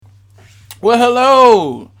Well,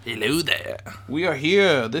 hello. Hello there. We are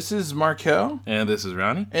here. This is Markel. And this is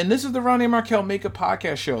Ronnie. And this is the Ronnie and Markel Makeup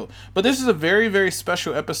Podcast Show. But this is a very, very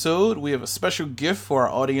special episode. We have a special gift for our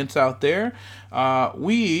audience out there.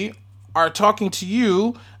 We are talking to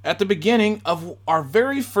you at the beginning of our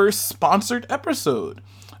very first sponsored episode.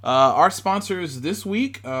 Our sponsors this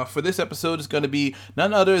week for this episode is going to be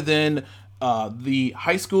none other than the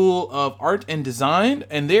High School of Art and Design,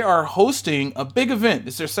 and they are hosting a big event.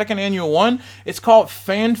 It's their second annual one. It's called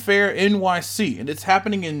Fanfare NYC, and it's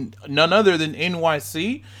happening in none other than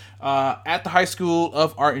NYC at the High School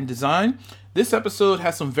of Art and Design. This episode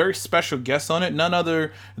has some very special guests on it, none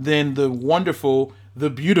other than the wonderful, the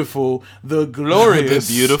beautiful, the glorious,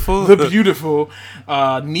 the beautiful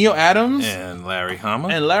Neil Adams and Larry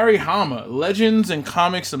Hama. Legends and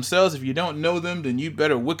comics themselves. If you don't know them, then you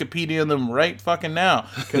better Wikipedia them right fucking now,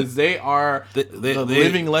 because they are the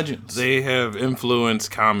living legends. They have influenced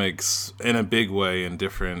comics in a big way in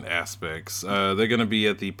different aspects. They're going to be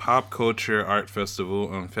at the Pop Culture Art Festival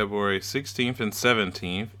on February 16th and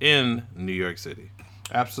 17th in New York City.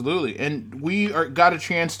 Absolutely. And we got a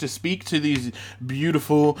chance to speak to these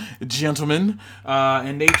beautiful gentlemen,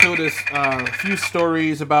 and they told us a few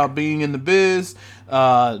stories about being in the biz.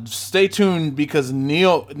 Stay tuned, because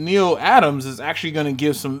Neil Adams is actually going to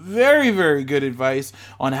give some very, very good advice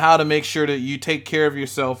on how to make sure that you take care of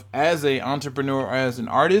yourself as an entrepreneur or as an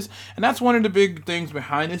artist. And that's one of the big things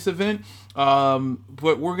behind this event.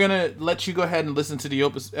 But we're going to let you go ahead and listen to the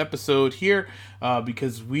episode here,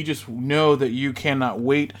 because we just know that you cannot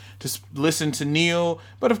wait to listen to Neil.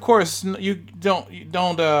 But of course, you don't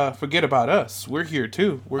forget about us. We're here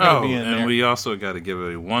too. We're going to be in there. And we also got to give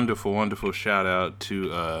a wonderful, wonderful shout out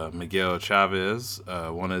to Miguel Chavez,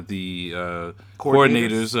 one of the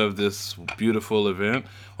coordinators of this beautiful event.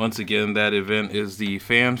 Once again, that event is the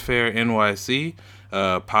Fanfare NYC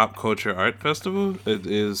Pop Culture Art Festival. It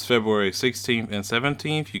is February 16th and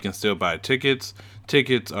 17th. You can still buy tickets.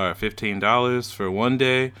 Tickets are $15 for one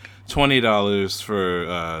day, $20 for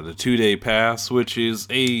the 2-day pass, which is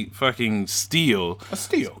a fucking steal. A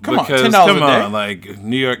steal. Come on, $10 a day. Like,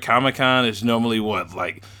 New York Comic Con is normally what,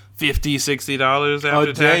 like $50, $60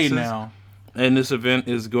 after a day taxes? Now. And this event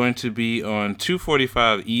is going to be on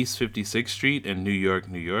 245 East 56th Street in New York,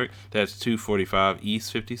 New York. That's 245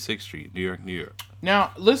 East 56th Street, New York, New York.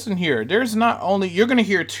 Now, listen here. There's not only... You're going to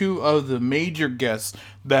hear two of the major guests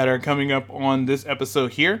that are coming up on this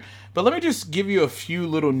episode here. But let me just give you a few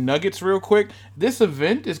little nuggets real quick. This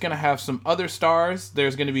event is going to have some other stars.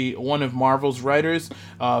 There's going to be one of Marvel's writers,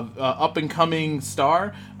 up-and-coming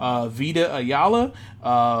star, Vita Ayala.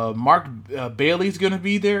 Mark Bailey's going to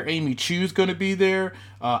be there. Amy Chu's going to be there.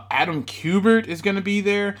 Adam Kubert is going to be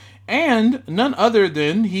there. And none other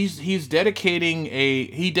than he dedicated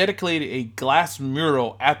a glass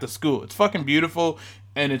mural at the school. It's fucking beautiful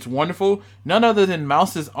and it's wonderful. None other than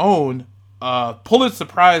Mouse's own Pulitzer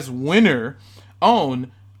Prize winner, Art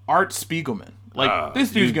Spiegelman. Like,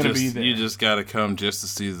 this dude's gonna be there. You just gotta come just to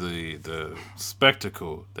see the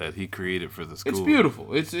spectacle that he created for the school. It's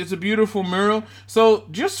beautiful. It's a beautiful mural. So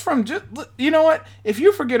you know what? If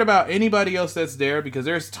you forget about anybody else that's there, because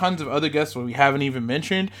there's tons of other guests we haven't even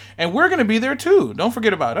mentioned, and we're gonna be there too. Don't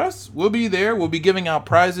forget about us. We'll be there. We'll be giving out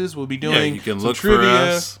prizes. We'll be doing you can some look trivia. For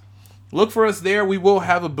us. Look for us there. We will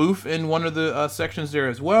have a booth in one of the sections there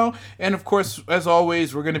as well. And, of course, as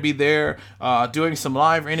always, we're going to be there doing some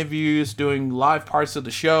live interviews, doing live parts of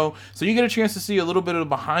the show. So you get a chance to see a little bit of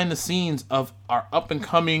behind the scenes of our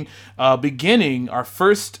up-and-coming beginning, our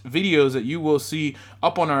first videos that you will see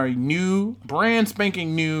up on our new, brand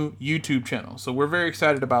spanking new YouTube channel. So we're very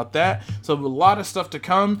excited about that. So a lot of stuff to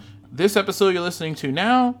come. This episode you're listening to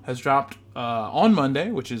now has dropped on Monday,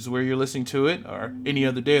 which is where you're listening to it, or any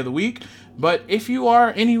other day of the week. But if you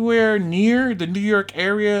are anywhere near the New York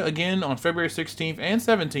area, again, on February 16th and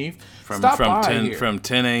 17th, stop by here. From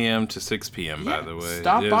 10 a.m. to 6 p.m., by the way.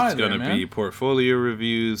 Stop by there, man. There's going to be portfolio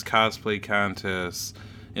reviews, cosplay contests,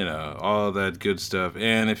 all that good stuff.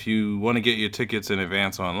 And if you want to get your tickets in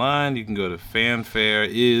advance online, you can go to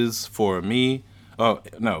fanfareisforme. Oh,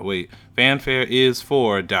 no, wait.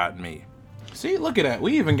 Fanfareisfor.me. See, look at that.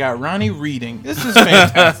 We even got Ronnie reading. This is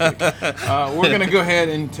fantastic. We're going to go ahead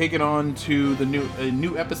and take it on to the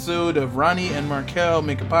new episode of Ronnie and Markel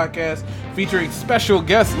Make a Podcast, featuring special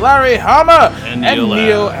guests Larry Hama and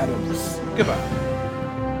Neil Adams. Goodbye.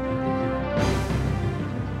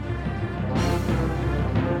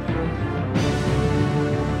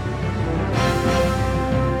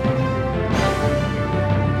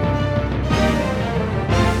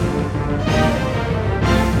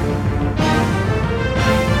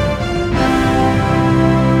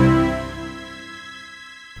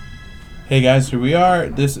 Hey guys, here we are.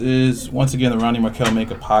 This is once again the Ronnie Markel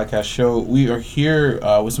Makeup Podcast Show. We are here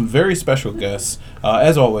with some very special guests.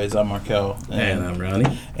 As always, I'm Markel. And I'm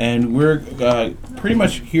Ronnie. And we're pretty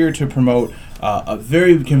much here to promote a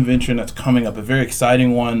very convention that's coming up, a very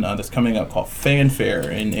exciting one that's coming up called Fanfare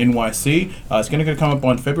in NYC. It's going to come up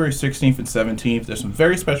on February 16th and 17th. There's some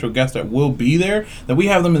very special guests that will be there, that we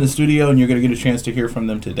have them in the studio, and you're going to get a chance to hear from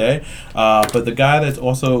them today. But the guy that's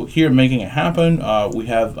also here making it happen, we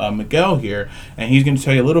have Miguel here, and he's going to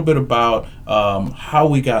tell you a little bit about how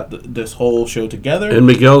we got this whole show together. And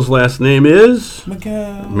Miguel's last name is?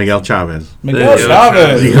 Miguel Chavez. Miguel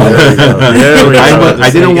Chavez.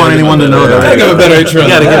 I didn't want anyone to know that. I gotta give a better intro. You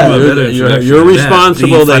gotta give him a better introduction. You're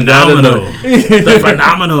responsible. They gotta know. The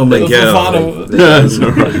phenomenal Miguel. That's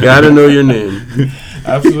all right. Gotta know your name.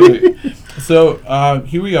 Absolutely. So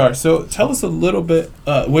here we are. So tell us a little bit.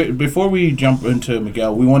 Before we jump into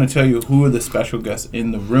Miguel, we want to tell you who are the special guests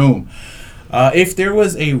in the room. If there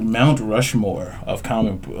was a Mount Rushmore of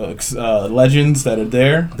comic books legends that are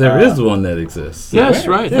there, There is one that exists. Yes,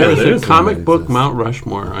 right. Yeah, There's a comic one that book exists. Mount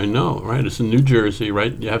Rushmore. I know, right? It's in New Jersey,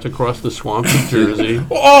 right? You have to cross the swamps of Jersey. Go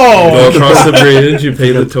oh, across the bridge, you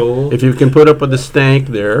pay the toll. If you can put up with the stank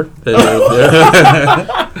there, then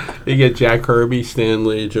you get Jack Kirby, Stan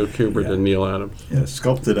Lee, Joe Kubert, and Neil Adams. Yeah,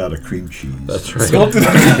 sculpted out of cream cheese. That's right. sculpted.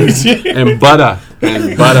 And butter.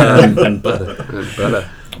 And butter. And butter. And butter.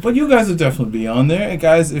 But you guys will definitely be on there. And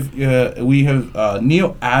guys, if we have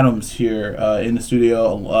Neil Adams here in the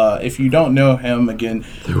studio. If you don't know him, again,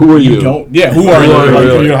 Who are you? Don't. Yeah, who are Who you? are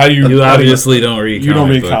Like, you? how do You obviously don't read You don't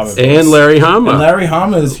comic read comic books. books. And Larry Hama. And Larry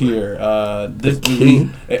Hama is here.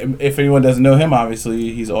 king. If anyone doesn't know him,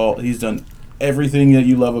 obviously he's done everything that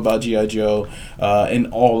you love about G.I. Joe and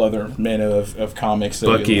all other manner of comics. that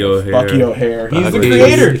Bucky you love. O'Hare. Bucky O'Hare. He's the Bucky.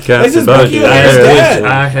 creator. Captain This is Bucky. Bucky O'Hare's dad.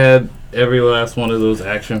 I had every last one of those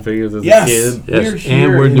action figures as Yes. a kid. We're Yes, here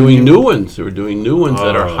and we're in doing New- new ones. We're doing new ones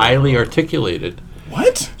that are Oh. highly articulated.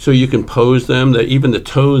 What? So you can pose them. That even the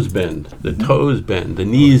toes bend, the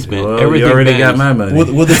knees bend, Well, everything. you already bends. got my money.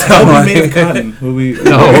 Will the tail be made of cotton? Will we?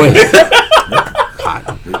 No, wait.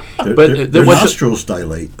 But Their what's nostrils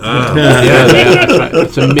dilate. yeah, that's right.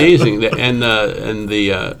 It's amazing. And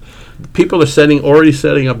people are already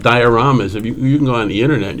setting up dioramas. If you can go on the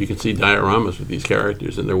internet, you can see dioramas with these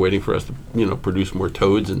characters, and they're waiting for us to produce more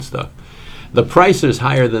Toads and stuff. The price is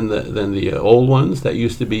higher than the old ones that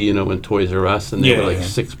used to be in Toys R Us, and they were like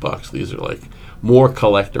 $6. These are like more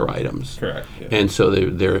collector items. Correct. Yeah. And so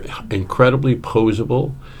they're incredibly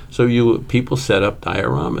posable. So people set up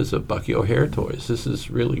dioramas of Bucky O'Hare toys. This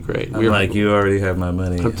is really great. I'm like, you already have my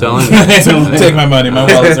money. I'm telling you. Take my money. My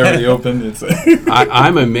wallet's already open. It's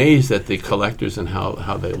I'm amazed at the collectors and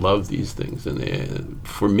how they love these things. And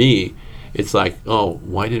for me, it's like, oh,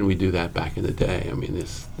 why didn't we do that back in the day? I mean,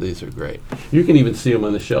 these are great. You can even see them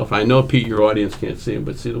on the shelf. I know, Pete, your audience can't see them,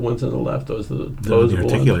 but see the ones on the left? Those are the posable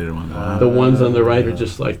articulated ones. one. The ones on the right are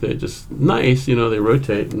just like, they're just nice. They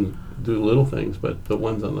rotate and do little things, but the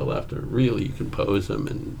ones on the left are really, you can pose them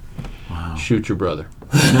and shoot your brother.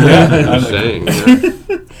 I'm saying.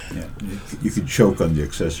 Yeah. You could choke on the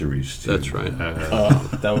accessories, too. That's right.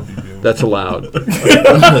 that would be beautiful. That's allowed.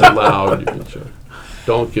 Allowed. You can show.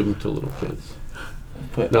 Don't give them to little kids.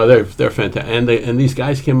 No, they're fantastic. And these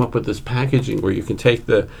guys came up with this packaging where you can take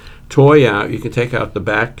the toy out, you can take out the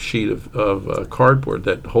back sheet of cardboard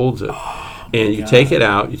that holds it, and you take it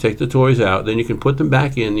out, you take the toys out, then you can put them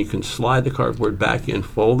back in, you can slide the cardboard back in,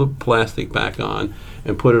 fold the plastic back on,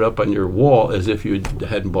 and put it up on your wall as if you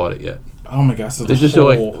hadn't bought it yet. Oh my gosh! So They're just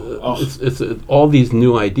it's all these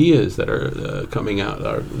new ideas that are coming out.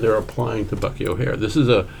 They're applying to Bucky O'Hare. This is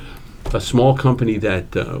a small company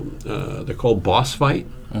that they're called Boss Fight,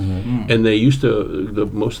 and they used to.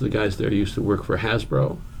 Most of the guys there used to work for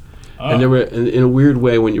Hasbro, and they were in a weird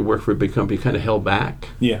way. When you work for a big company, kind of held back.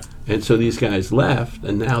 Yeah. And so these guys left,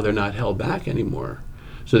 and now they're not held back anymore.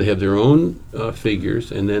 So they have their own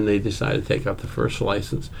figures, and then they decided to take out the first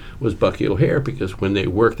license was Bucky O'Hare, because when they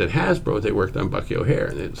worked at Hasbro, they worked on Bucky O'Hare,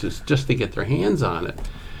 and it's just to get their hands on it,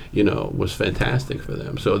 was fantastic for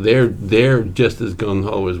them. So they're just as gung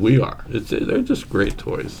ho as we are. They're just great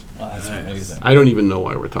toys. Wow, that's amazing. I don't even know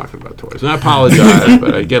why we're talking about toys, and I apologize,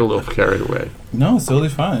 but I get a little carried away. No, it's totally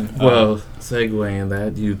fine. Well, segueing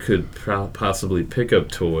that, you could possibly pick up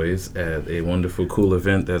toys at a wonderful, cool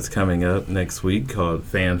event that's coming up next week called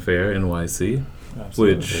Fanfare NYC,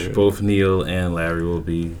 which both Neil and Larry will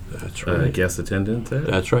be That's right. guest attendants at.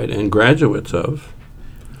 That's right, and graduates of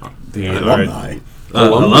The Alumni.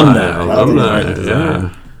 alumni.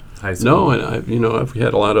 Yeah. High school. No, and I've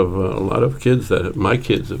had a lot of kids that my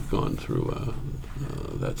kids have gone through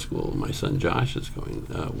that school. My son Josh is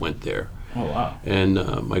went there. Oh, wow. And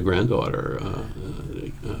my granddaughter,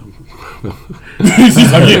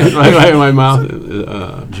 my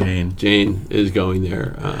mouth, Jane is going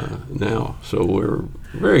there now. So we're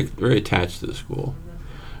very, very attached to the school.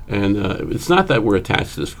 And it's not that we're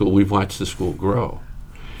attached to the school. We've watched the school grow.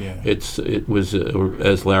 Yeah. It was,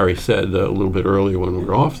 as Larry said a little bit earlier when we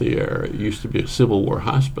were off the air, it used to be a Civil War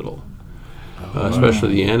hospital.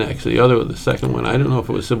 Especially the annex. The second one, I don't know if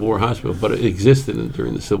it was Civil War hospital, but it existed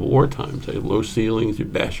during the Civil War times. They had low ceilings.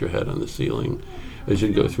 You'd bash your head on the ceiling as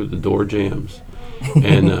you'd go through the door jams.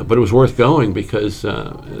 And but it was worth going because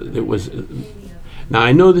it was. Now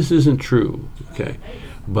I know this isn't true, okay,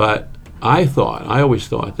 but I always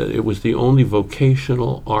thought that it was the only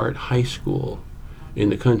vocational art high school in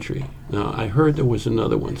the country. Now I heard there was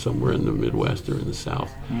another one somewhere in the Midwest or in the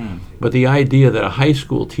South, but the idea that a high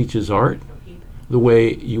school teaches art the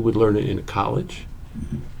way you would learn it in a college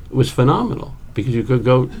was phenomenal, because you could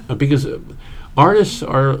go because artists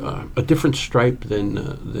are a different stripe than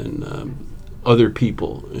other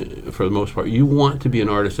people for the most part. You want to be an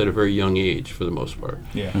artist at a very young age for the most part.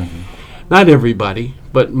 Yeah. Not everybody,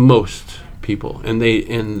 but most people, and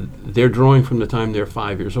they're drawing from the time they're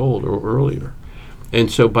 5 years old or earlier. And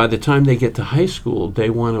so by the time they get to high school, they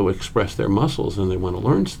want to express their muscles and they want to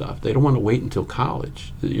learn stuff. They don't want to wait until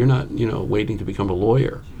college. You're not, waiting to become a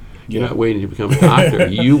lawyer. You're not waiting to become a doctor.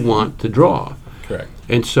 You want to draw. Correct.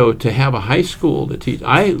 And so to have a high school to teach,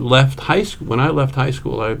 I left high school. When I left high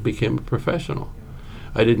school, I became a professional.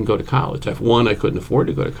 I didn't go to college. One, I couldn't afford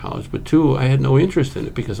to go to college, but two, I had no interest in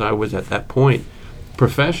it because I was at that point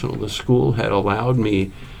professional. The school had allowed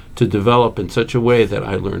me to develop in such a way that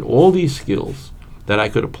I learned all these skills that I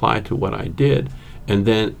could apply to what I did,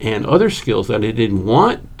 and other skills that I didn't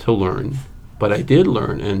want to learn, but I did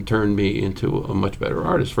learn and turned me into a much better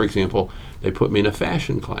artist. For example, they put me in a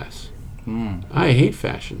fashion class. I hate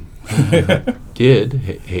fashion. Did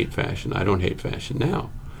hate fashion. I don't hate fashion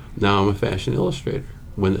now. Now I'm a fashion illustrator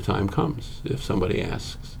when the time comes, if somebody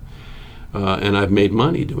asks. And I've made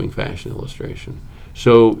money doing fashion illustration.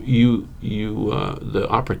 So the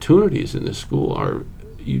opportunities in this school are,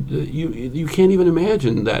 you can't even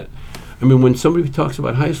imagine that. I mean, when somebody talks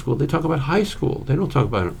about high school, they talk about high school. They don't talk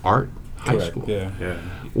about an art high school. Yeah.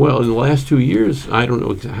 Well, in the last 2 years, I don't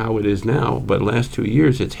know how it is now, but the last 2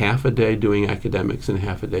 years, it's half a day doing academics and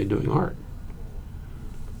half a day doing art.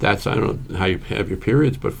 I don't know how you have your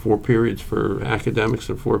periods, but 4 periods for academics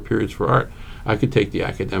and 4 periods for art. I could take the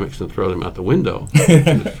academics and throw them out the window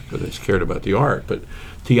because I just cared about the art. But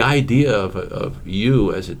the idea of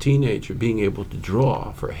you as a teenager being able to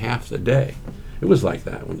draw for half the day, it was like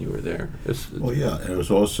that when you were there. Well, yeah, and it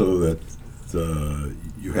was also that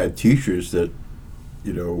you had teachers that,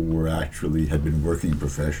 had been working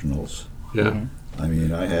professionals. Yeah. Mm-hmm. I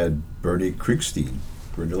mean, I had Bernie Kriegstein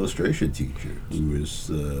for an illustration teacher who was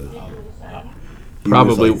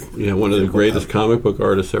probably one of the greatest comic book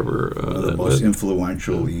artists ever. One of the most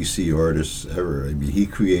influential EC artists ever. I mean, he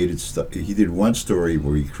created stuff. He did one story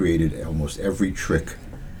where he created almost every trick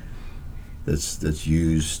that's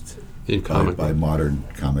used in by modern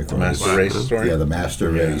comic artists. Master Race story? Yeah, the Master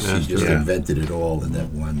Race. He just Race. invented it all in that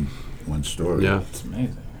one story. Yeah. It's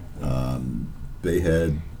amazing. They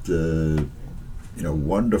had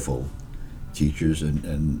wonderful teachers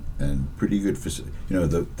and pretty good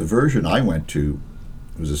the version I went to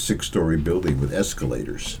was a 6-story building with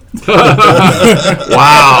escalators.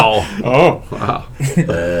 Wow. Oh. Wow.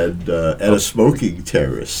 And a smoking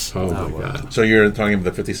terrace. Oh, my God. So you're talking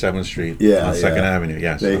about the 57th Street on 2nd Avenue,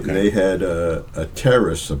 yes. They had a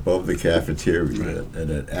terrace above the cafeteria, and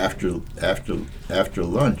then after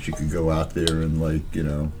lunch you could go out there and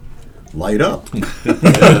light up. We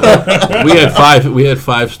had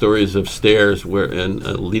 5 stories of stairs and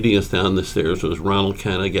leading us down the stairs was Ronald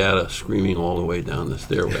Kanagata screaming all the way down the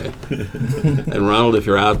stairway. And Ronald, if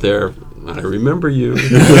you're out there, I remember you.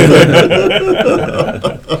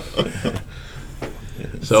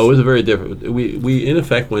 So it was a very different. We in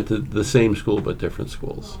effect went to the same school but different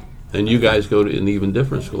schools, and you guys go to an even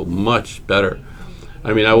different school, much better.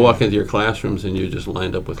 I mean, I walk into your classrooms and you're just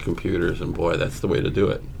lined up with computers, and boy, that's the way to do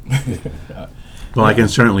it. Well, I can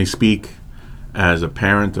certainly speak as a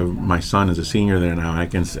parent of my son as a senior there now.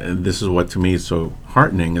 And this is what to me is so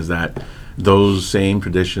heartening, is that those same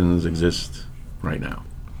traditions exist right now.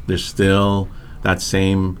 There's still that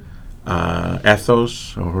same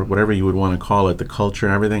ethos, or whatever you would want to call it, the culture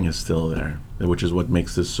and everything is still there, which is what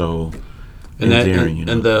makes this so endearing.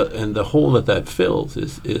 And the hole that fills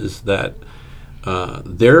is that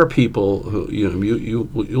there are people who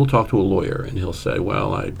you'll talk to a lawyer and he'll say,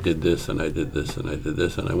 well, I did this and I did this and I did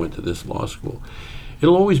this and I went to this law school,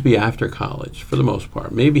 It'll always be after college, for the most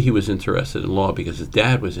part. Maybe he was interested in law because his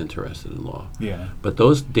dad was interested in law. Yeah. But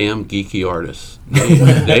those damn geeky artists,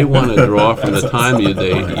 they want to draw from the time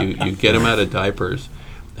you get them out of diapers,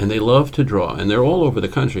 and they love to draw, and they're all over the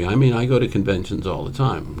country. I mean, I go to conventions all the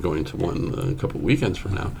time. I'm going to one a couple of weekends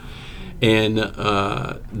from now. And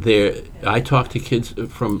I talk to kids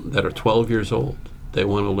that are 12 years old. They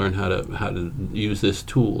want to learn how to use this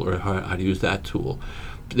tool or how to use that tool.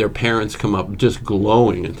 Their parents come up just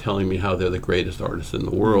glowing and telling me how they're the greatest artists in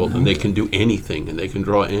the world, and they can do anything, and they can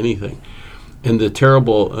draw anything. And the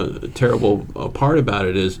terrible part about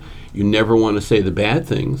it is you never want to say the bad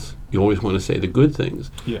things. You always want to say the good things.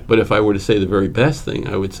 Yeah. But if I were to say the very best thing,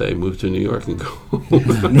 I would say move to New York and go.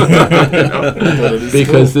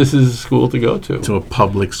 Because this is a school to go to. To a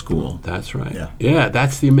public school. That's right. Yeah. Yeah,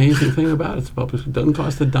 that's the amazing thing about it. It's public. It doesn't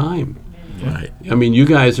cost a dime. Right. I mean, you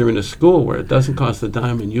guys are in a school where it doesn't cost a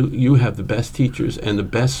dime, and you have the best teachers and the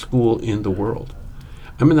best school in the world.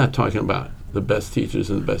 I'm not talking about the best teachers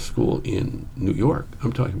and the best school in New York.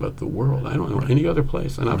 I'm talking about the world. I don't know any other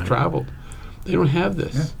place, and I've traveled. They don't have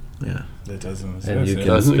this. Yeah. That doesn't exist. And you can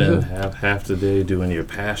Doesn't spend exist. half the day doing your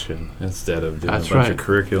passion instead of doing That's a bunch right. of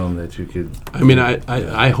curriculum that you could. I mean,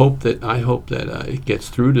 I hope that it gets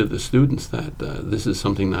through to the students that this is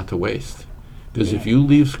something not to waste. Because if you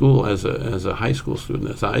leave school as a high school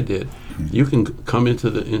student, as I did, you can come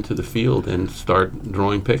into the field and start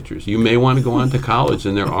drawing pictures. You may want to go on to college,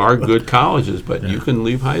 and there are good colleges, but you can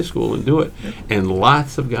leave high school and do it. And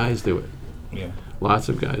lots of guys do it. Yeah. Lots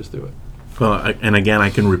of guys do it. Well, and again, I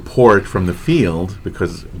can report from the field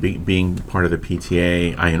because being part of the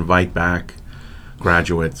PTA, I invite back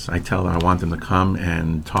graduates. I tell them I want them to come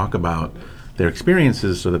and talk about their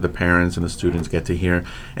experiences so that the parents and the students get to hear.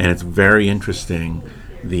 And it's very interesting,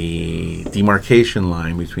 the demarcation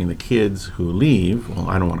line between the kids who leave, well,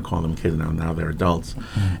 I don't want to call them kids now they're adults,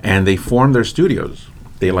 and they form their studios.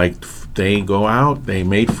 They go out, they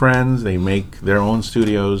made friends, they make their own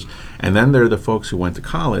studios, and then there are the folks who went to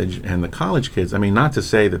college, and the college kids, I mean, not to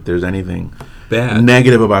say that there's anything Bad.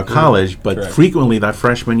 negative about college, but Correct. frequently that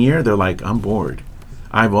freshman year, they're like, I'm bored.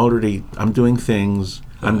 I'm doing things,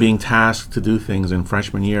 I'm being tasked to do things in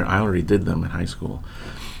freshman year. I already did them in high school.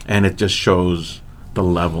 And it just shows the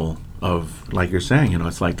level of, like you're saying,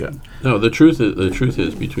 it's like a... No, the truth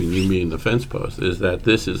is between you, me, and the fence post is that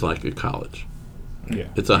this is like a college. Yeah.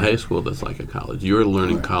 It's a high school that's like a college. You're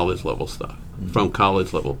learning college level stuff from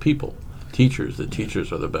college level people, teachers. The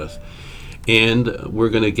teachers are the best. And we're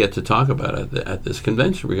going to get to talk about it at this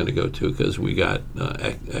convention we're going to go to because we got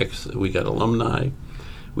we got alumni.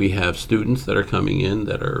 We have students that are coming in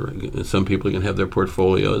that are, some people are going to have their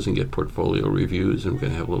portfolios and get portfolio reviews, and we're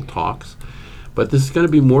going to have little talks. But this is going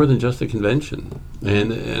to be more than just a convention.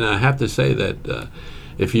 And I have to say that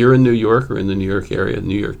if you're in New York or in the New York area,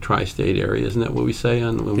 New York tri-state area, isn't that what we say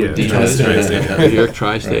on when we're Tri-state. New York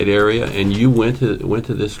tri-state area, and you went to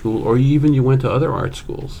this school, or you went to other art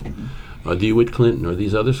schools, DeWitt Clinton or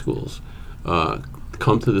these other schools,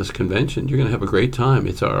 come to this convention, you're going to have a great time.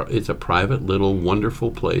 It's a private little wonderful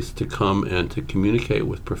place to come and to communicate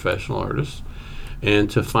with professional artists and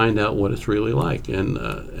to find out what it's really like.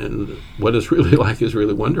 And what it's really like is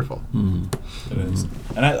really wonderful. It is.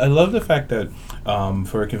 And I love the fact that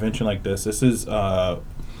for a convention like this is, I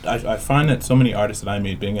find that so many artists that I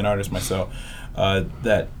meet, being an artist myself,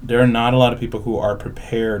 that there are not a lot of people who are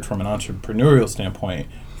prepared from an entrepreneurial standpoint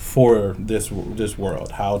for this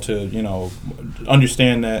world. How to,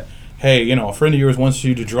 understand that, hey, a friend of yours wants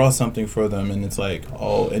you to draw something for them, and it's like,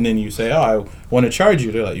 oh, and then you say, oh, I want to charge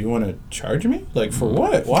you. They're like, you want to charge me? Like, for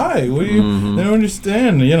what? Why? What do you? They don't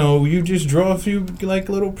understand. You just draw a few like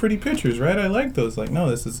little pretty pictures, right? I like those. Like, no,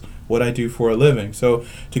 this is what I do for a living. So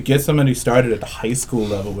to get somebody started at the high school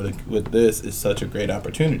level with this is such a great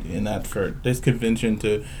opportunity, and that for this convention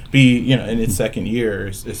to be, in its second year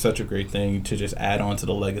is such a great thing to just add on to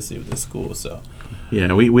the legacy of this school. So.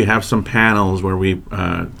 Yeah, we have some panels where we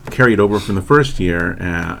carried over from the first year,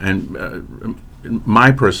 and in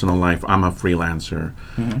my personal life, I'm a freelancer,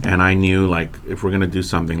 and I knew, like, if we're going to do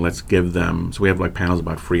something, let's give them, so we have, like, panels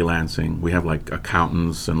about freelancing. We have, like,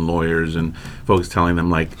 accountants and lawyers and folks telling them,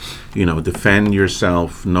 like, defend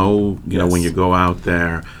yourself, know, when you go out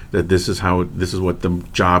there, that this is what the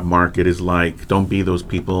job market is like. Don't be those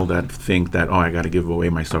people that think that, I got to give away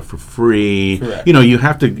my stuff for free. Correct. You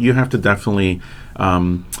have to definitely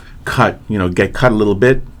get cut a little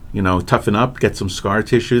bit, toughen up, get some scar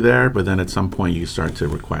tissue there, but then at some point you start to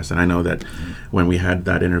request. And I know that when we had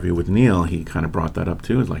that interview with Neil, he kind of brought that up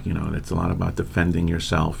too. It's like, it's a lot about defending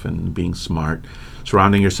yourself and being smart,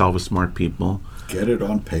 surrounding yourself with smart people. Get it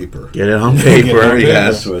on paper. Get it on paper.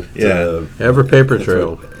 Yes. That's what, Have a paper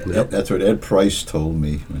trail. That's what Ed Price told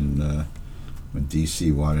me when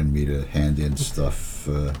DC wanted me to hand in stuff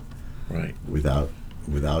Right. without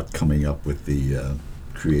coming up with the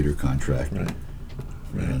creator contract. Right.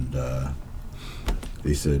 And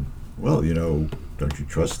they said, well, don't you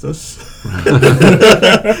trust us?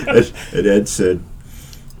 And Ed said,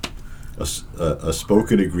 a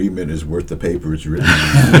spoken agreement is worth the paper it's written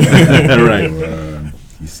on. Right. So,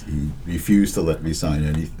 he refused to let me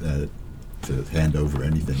sign to hand over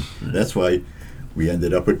anything. That's why we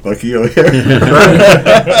ended up with Bucky O'Hare.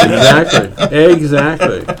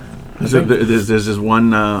 Exactly. So there's this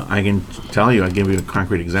one I can tell you. I'll give you a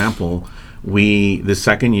concrete example. The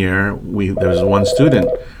second year, there was one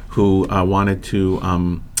student who wanted to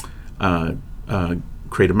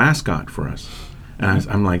create a mascot for us. And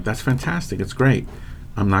I'm like, that's fantastic. It's great.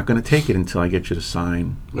 I'm not going to take it until I get you to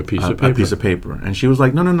sign a piece of paper. And she was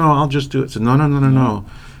like, no, I'll just do it. I said, no.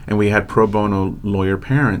 And we had pro bono lawyer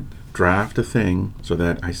parent draft a thing so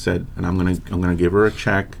that I said, and I'm gonna give her a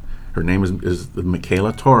check. Her name is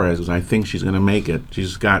Michaela Torres, because I think she's going to make it.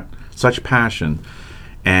 She's got such passion.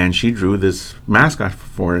 And she drew this mascot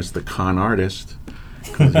for us, the con artist.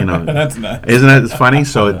 That's nice. Isn't it funny?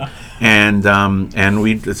 So,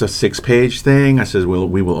 it's a 6-page thing. I said, well,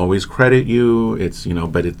 we will always credit you. It's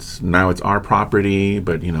but it's our property.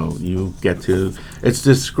 But you get to. It's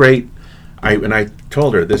this great. I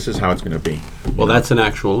told her this is how it's going to be. Well, that's an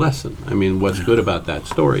actual lesson. I mean, what's good about that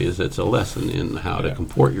story is it's a lesson in how to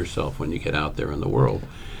comport yourself when you get out there in the world.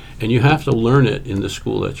 And you have to learn it in the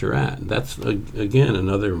school that you're at. That's, again,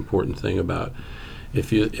 another important thing about if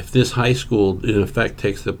this high school, in effect,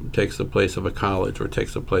 takes the place of a college or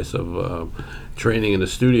takes the place of training in a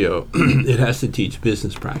studio, it has to teach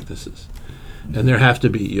business practices. And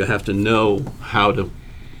you have to know how to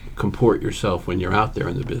comport yourself when you're out there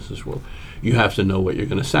in the business world. You have to know what you're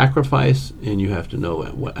going to sacrifice, and you have to know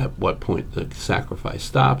at what point the sacrifice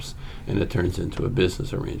stops and it turns into a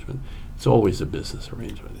business arrangement. It's always a business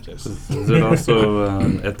arrangement. Is it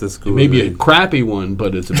also at the school? It may be a crappy one,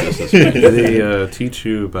 but it's a business arrangement. Do they teach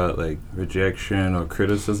you about like rejection or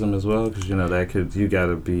criticism as well? Because you got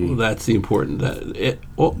to be. Well, that's the important.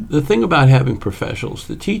 The thing about having professionals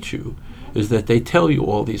to teach you is that they tell you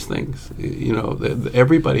all these things.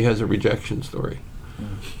 Everybody has a rejection story.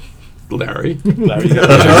 Larry.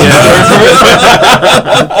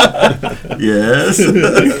 Yes.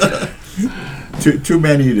 Too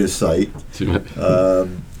many to cite.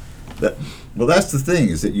 That's the thing,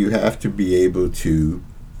 is that you have to be able to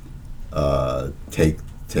take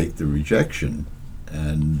the rejection,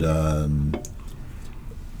 and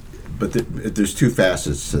but there's two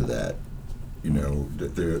facets to that.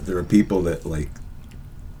 There are people that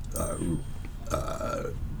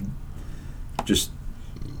just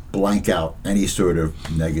blank out any sort of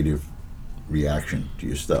negative reaction to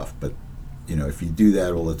your stuff, but if you do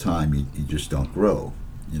that all the time, you just don't grow.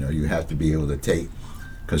 You have to be able to take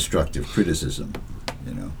constructive criticism,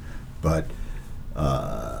 but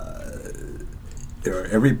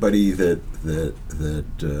everybody that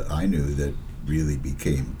I knew that really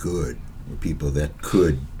became good were people that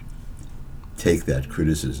could take that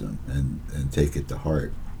criticism and take it to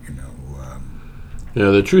heart.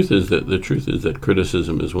 The truth is that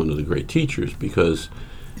criticism is one of the great teachers, because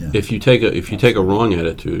if you take a wrong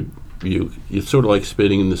attitude, it's sort of like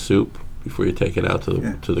spitting in the soup before you take it out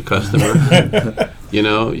to the customer.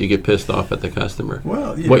 You get pissed off at the customer.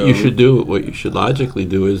 Well, what you should logically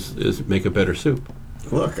do is make a better soup.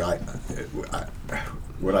 Look,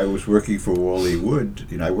 when I was working for Wally Wood,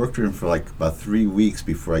 I worked for him for like about 3 weeks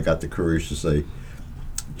before I got the courage to say,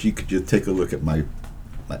 "Gee, could you take a look at my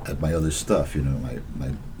other stuff? My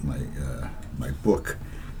book."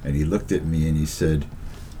 And he looked at me and he said,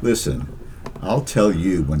 "Listen, I'll tell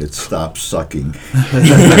you when it stops sucking."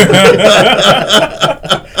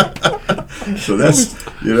 So that's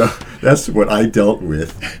what I dealt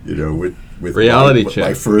with, with reality check.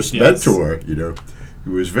 My first mentor,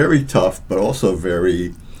 who was very tough but also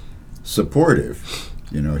very supportive.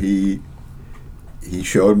 He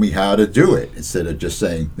showed me how to do it instead of just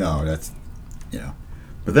saying, "No, that's."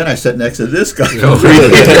 But then I sat next to this guy.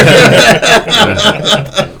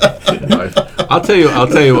 I'll tell you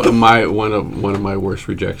one of my worst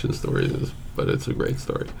rejection stories is, but it's a great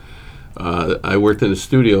story. I worked in a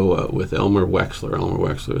studio with Elmer Wexler. Elmer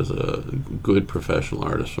Wexler is a good professional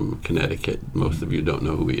artist from Connecticut. Most of you don't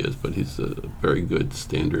know who he is, but he's a very good,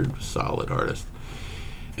 standard, solid artist.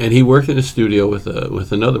 And he worked in a studio with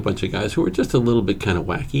another bunch of guys who were just a little bit kind of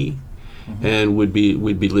wacky. and we'd be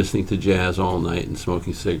listening to jazz all night and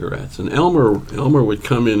smoking cigarettes. And Elmer would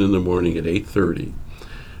come in the morning at 8:30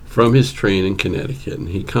 from his train in Connecticut, and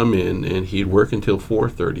he'd come in and he'd work until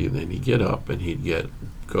 4:30, and then he'd get up and he'd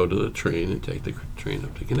go to the train and take the train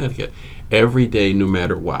up to Connecticut every day, no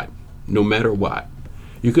matter what.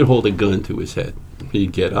 You could hold a gun to his head.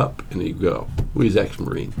 He'd get up and he'd go. Well, he's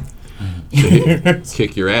ex-Marine. So he'd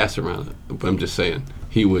kick your ass around. I'm just saying,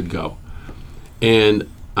 he would go. And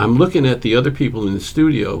I'm looking at the other people in the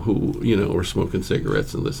studio who, were smoking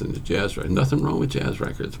cigarettes and listening to jazz records. Nothing wrong with jazz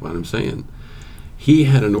records, what I'm saying. He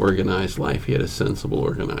had an organized life. He had a sensible,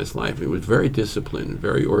 organized life. He was very disciplined and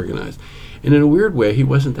very organized. And in a weird way, he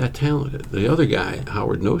wasn't that talented. The other guy,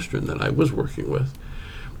 Howard Nostrum, that I was working with,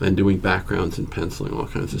 and doing backgrounds and penciling, all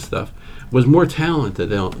kinds of stuff, was more talented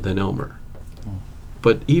than Elmer.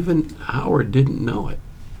 But even Howard didn't know it.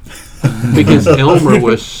 Because Elmer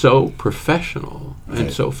was so professional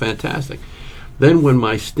and so fantastic. Then when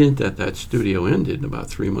my stint at that studio ended, about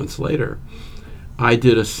 3 months later, I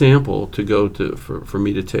did a sample to go to for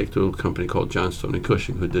me to take to a company called Johnstone and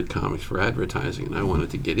Cushing, who did comics for advertising, and I wanted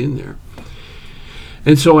to get in there.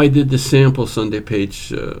 And so I did the sample Sunday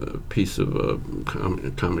page piece of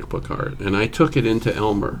comic book art, and I took it into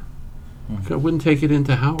Elmer. I wouldn't take it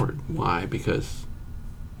into Howard. Why? Because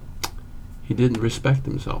he didn't respect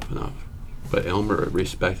himself enough. But Elmer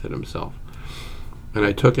respected himself. And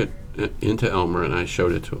I took it into Elmer and I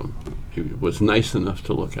showed it to him. He was nice enough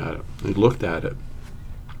to look at it. He looked at it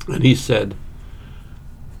and he said,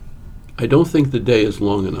 I don't think the day is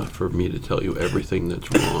long enough for me to tell you everything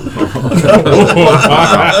that's wrong. Wow.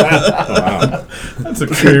 That's a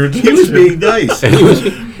great He was being nice. And he was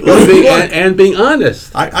being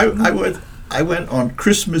honest. I went on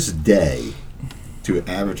Christmas Day to an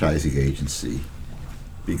advertising agency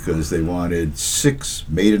because they wanted 6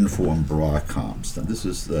 Maidenform bra comps. Now this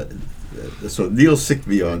is so Neil sicked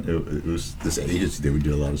me on. It was this agency that we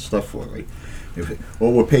did a lot of stuff for, right?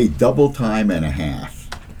 Well, we'll pay double time and a half.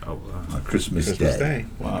 Oh, wow. On Christmas Christmas Day. Day.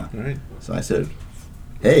 Wow. All right. So I said,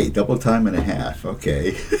 hey, double time and a half.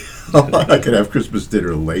 Okay. I could have Christmas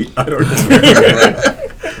dinner late. I don't know.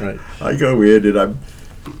 Right. I go in and I'm,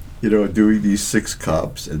 doing these 6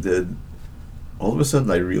 cups, and then all of a sudden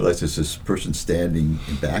I realize there's this person standing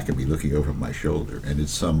in back of me looking over my shoulder, and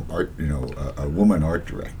it's some art, a woman art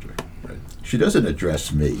director. Right. She doesn't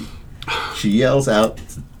address me. She yells out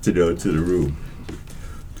to the room,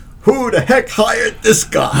 who the heck hired this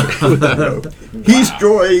guy? He's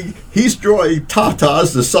drawing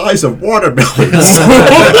tatas the size of watermelons.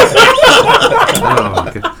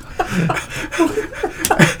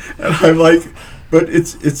 And I'm like, but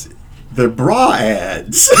it's the bra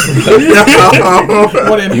ads.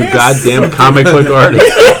 You goddamn comic book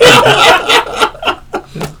artist.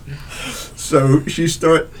 So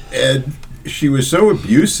and she was so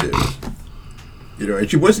abusive, and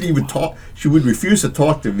she wasn't even she would refuse to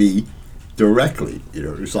talk to me directly. It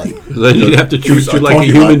was like then you'd have to treat you like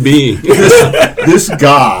a human being. This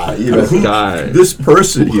guy, this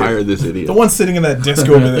person who here, hired this idiot. The one sitting in that desk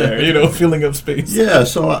over there, filling up space. Yeah,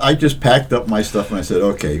 so I just packed up my stuff and I said,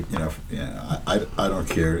 okay, I don't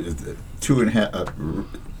care.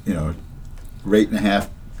 2.5, rate and a half,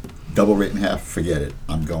 double rate and a half. Forget it.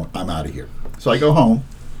 I'm out of here. So I go home.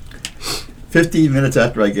 15 minutes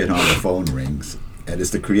after I get home, the phone rings. And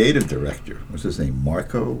it's the creative director. What's his name?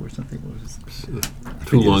 Marco or something? What was his?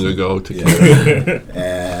 Too long ago to care.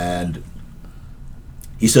 And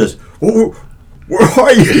he says, "Oh, where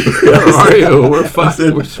are you? Where are you? We're fucked."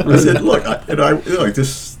 I said, "Look,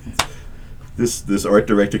 this art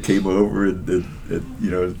director came over and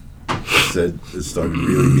said it started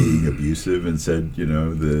really being abusive and said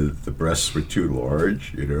the breasts were too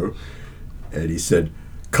large, and he said."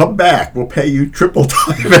 Come back. We'll pay you triple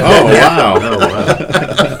time. Oh, wow.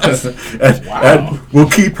 And we'll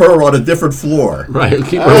keep her on a different floor. Right. We'll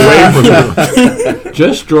keep her away from you.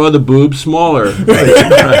 Just draw the boobs smaller.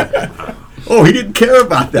 Right. Oh, he didn't care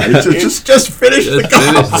about that. He said, just finish the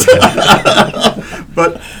cups.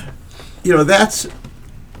 But, that's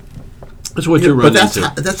what you're running into.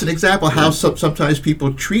 That's an example of how sometimes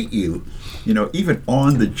people treat you, even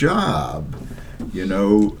on the job,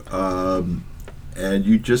 and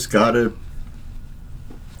you just gotta,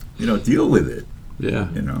 deal with it. Yeah.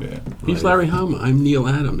 He's Larry Hama. I'm Neil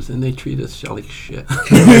Adams, and they treat us like shit.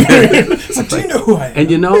 So do you know who I am?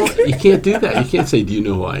 And you can't do that. You can't say, "Do you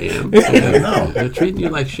know who I am?" No. They're treating you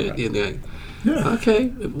like shit. You're like, okay,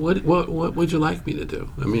 what would you like me to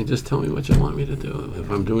do? I mean, just tell me what you want me to do.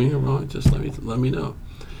 If I'm doing it wrong, just let me know.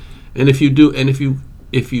 And if you do, and if you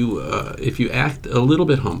act a little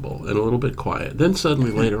bit humble and a little bit quiet, then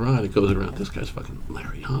suddenly later on it goes around, this guy's fucking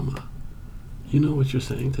Larry Hama. You know what you're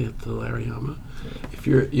saying to Larry Hama? If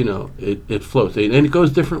you're, it floats. And it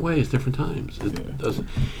goes different ways, different times. It doesn't.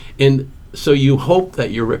 And so you hope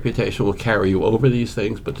that your reputation will carry you over these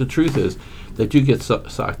things, but the truth is that you get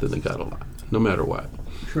socked in the gut a lot, no matter what.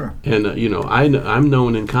 Sure. And, I'm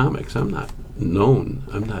known in comics. I'm not known.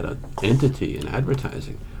 I'm not an entity in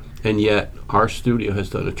advertising. And yet our studio has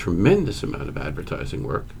done a tremendous amount of advertising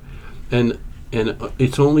work. And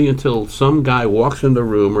it's only until some guy walks in the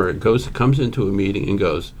room or comes into a meeting and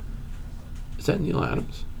goes, "Is that Neil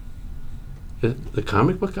Adams? The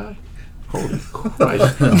comic book guy? Holy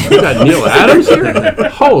Christ! You got Neil Adams here?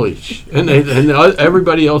 Holy sh!" And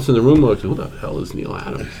everybody else in the room looks, "Who the hell is Neil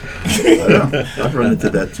Adams?" I've run into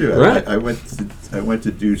that too. Right. I went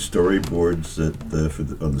to do storyboards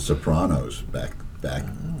on The Sopranos back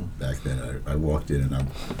then. I walked in and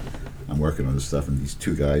I'm working on this stuff, and these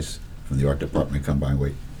two guys from the art department come by and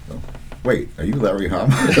wait, are you Larry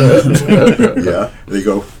Hama? Yeah. They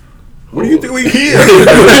go, "What are you doing here?" "What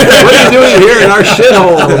are you doing here in our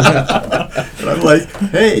shithole?" And I'm like,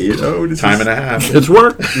 "Hey, this Time and a half. It's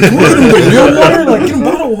work. Real water, like get him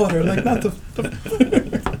bottled water, like not the.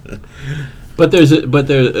 But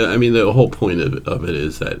the whole point of it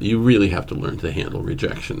is that you really have to learn to handle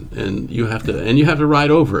rejection, and you have to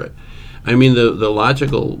ride over it. I mean, the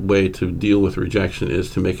logical way to deal with rejection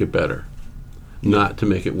is to make it better, not to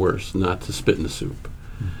make it worse, not to spit in the soup.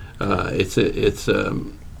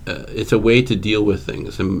 It's a way to deal with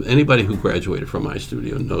things, and anybody who graduated from my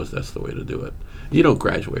studio knows that's the way to do it. You don't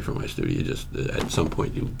graduate from my studio; you just at some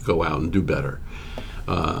point you go out and do better.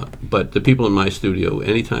 But the people in my studio,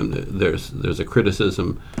 anytime there's a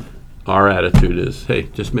criticism, our attitude is, "Hey,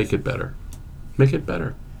 just make it better. Make it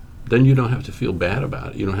better." Then you don't have to feel bad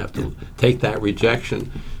about it. You don't have to take that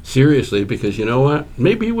rejection seriously, because you know what?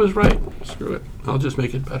 Maybe he was right. Screw it. I'll just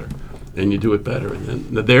make it better. And you do it better. And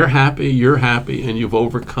then they're happy, you're happy, and you've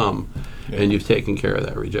overcome, and you've taken care of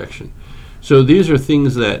that rejection. So these are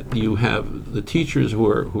things that you have, the teachers who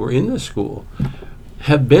are in this school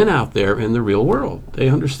have been out there in the real world. They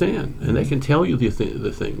understand, and they can tell you the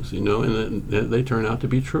things, and they turn out to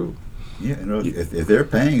be true. Yeah, if they're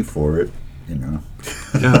paying for it, Yeah.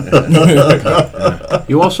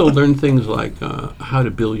 You also learn things like how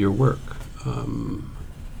to bill your work.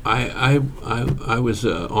 I was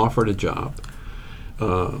offered a job.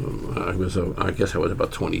 I guess I was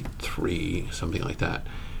about 23, something like that.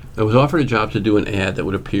 I was offered a job to do an ad that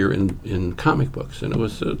would appear in comic books, and it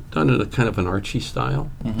was done in a kind of an Archie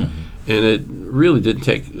style. Mm-hmm. And it really did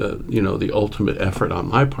take the ultimate effort on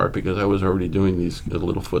my part, because I was already doing these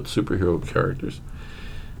Littlefoot superhero characters.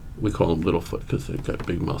 We call them Littlefoot because they've got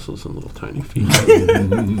big muscles and little tiny feet.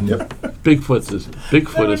 Yep. Bigfoot is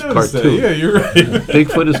cartoon. That. Yeah, you're right.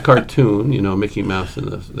 Bigfoot is cartoon, Mickey Mouse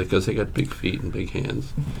because they got big feet and big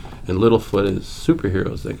hands. And Littlefoot is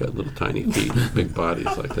superheroes. They got little tiny feet and big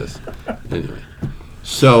bodies like this. Anyway,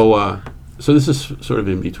 so this is sort of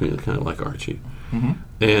in between, kind of like Archie. Mm-hmm.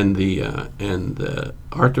 And the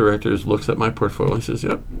art director looks at my portfolio and says,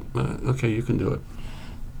 "Yep, okay, you can do it."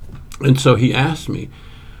 And so he asked me,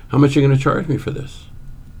 "How much are you going to charge me for this?"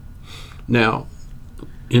 Now,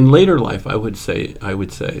 in later life, I would say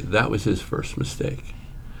that was his first mistake,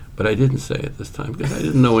 but I didn't say it this time because I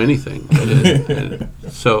didn't know anything.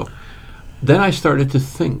 So then I started to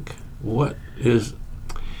think, what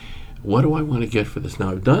do I want to get for this?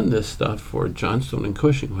 Now, I've done this stuff for Johnstone and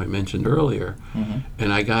Cushing, who I mentioned earlier, mm-hmm.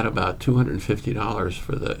 and I got about $250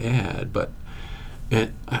 for the ad,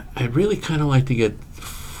 and I really kind of like to get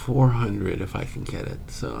 $400 if I can get it.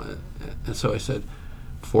 So I said,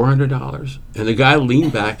 $400, and the guy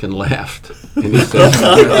leaned back and laughed, and he said,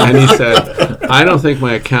 "I don't think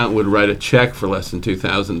my accountant would write a check for less than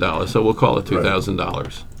 $2,000, so we'll call it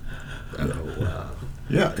 $2,000."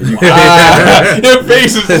 Yeah, your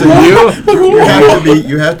face is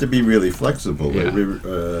you have to be really flexible. Yeah.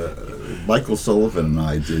 Michael Sullivan and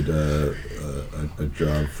I did a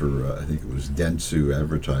job for I think it was Dentsu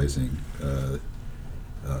Advertising.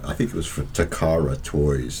 I think it was for Takara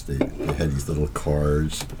Toys. They had these little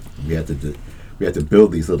cars. We had to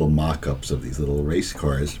build these little mock-ups of these little race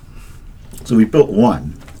cars. So we built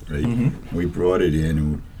one, right? Mm-hmm. We brought it in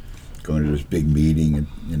and going to this big meeting,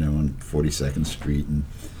 on 42nd Street, and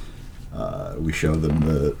we showed them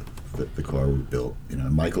the car we built.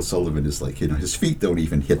 Michael Sullivan is like, his feet don't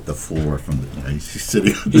even hit the floor from he's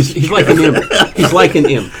sitting. He's like an imp. He's like an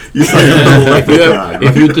imp. He's like a little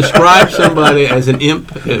if you describe somebody as an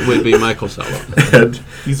imp, it would be Michael Sullivan.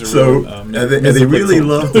 And they really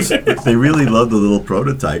loved they really loved the little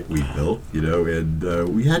prototype we built, and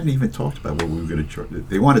we hadn't even talked about what we were going to charge.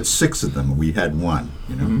 They wanted 6 of them, and we had one,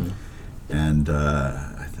 mm-hmm. And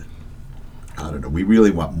I thought, don't know. We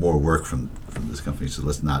really want more work from this company, so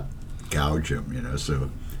let's not gouge them, you know. So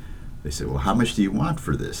they say, well, how much do you want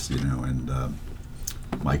for this, you know? And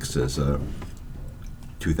Mike says,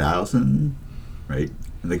 2,000, right?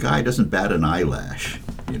 And the guy doesn't bat an eyelash,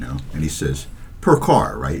 you know, and he says, per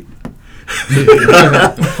car, right?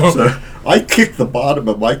 So I kicked the bottom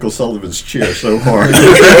of Michael Sullivan's chair so hard,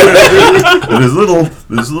 and his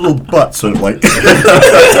little butt sort of like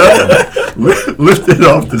lifted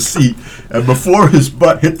off the seat, and before his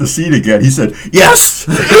butt hit the seat again, he said, "Yes."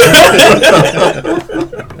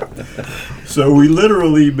 So we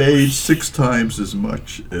literally made 6 times as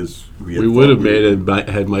much as we had. We would have made it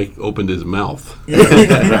had Mike opened his mouth.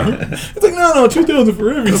 It's like, no, 2,000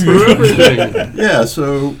 for everything. Yeah,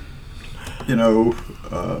 so, you know,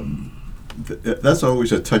 that's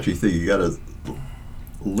always a touchy thing. You got to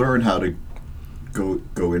learn how to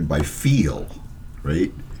go in by feel,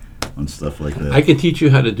 right, on stuff like that. I can teach you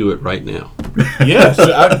how to do it right now. Yes,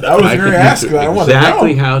 I was going to ask you. I want to know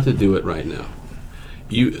exactly how to do it right now.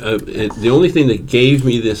 The only thing that gave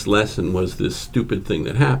me this lesson was this stupid thing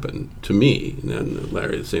that happened to me, and then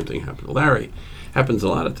Larry. The same thing happened to Larry. Happens a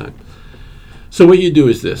lot of times. So what you do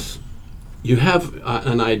is this: you have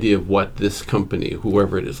an idea of what this company,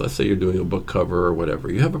 whoever it is, let's say you're doing a book cover or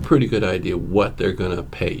whatever, you have a pretty good idea what they're going to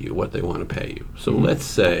pay you, what they want to pay you. So let's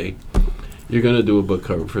say you're going to do a book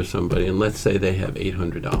cover for somebody, and let's say they have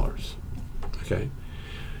 $800. Okay.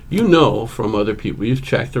 You know from other people, you've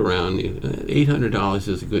checked around, $800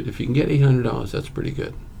 is good. If you can get $800, that's pretty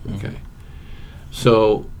good. Okay.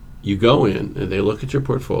 So you go in and they look at your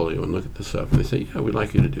portfolio and look at the stuff and they say, yeah, we'd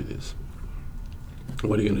like you to do this.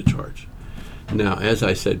 What are you going to charge? Now, as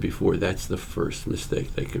I said before, that's the first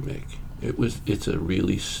mistake they could make. It's a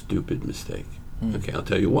really stupid mistake. Okay, I'll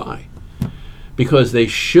tell you why. Because he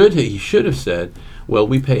should have said, well,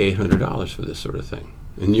 we pay $800 for this sort of thing.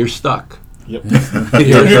 And you're stuck. Yep. You're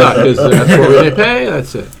stuck, 'cause that's what they pay,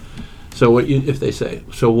 that's it. So if they say,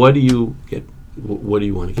 so what do you get? What do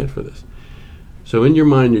you want to get for this? So in your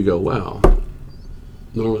mind you go, well,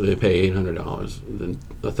 normally they pay $800, then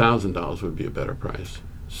 $1,000 would be a better price.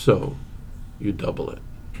 So you double it.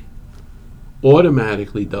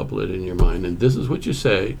 Automatically double it in your mind, and this is what you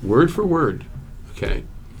say, word for word. Okay.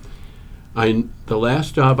 The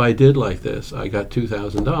last job I did like this, I got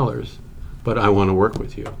 $2,000, but I want to work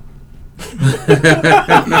with you.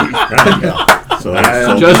 So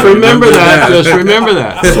Just remember that. Just remember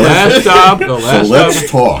that. The last job. The last so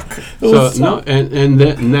let's job. talk. So no,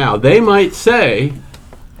 and now they might say,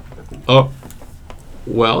 "Oh,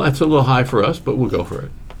 well, that's a little high for us, but we'll go for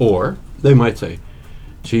it." Or they might say,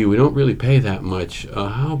 "Gee, we don't really pay that much.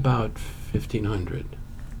 How about $1,500?"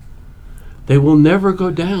 They will never go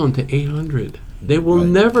down to $800. They will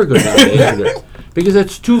never go down to $800 because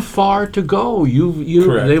that's too far to go.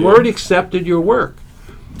 Correct, They've yeah. already accepted your work.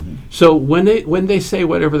 So when they say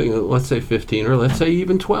whatever, let's say 15 or let's say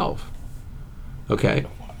even 12. Okay,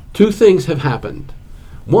 2 things have happened.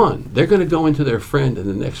 One, they're going to go into their friend in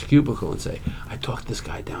the next cubicle and say, "I talked this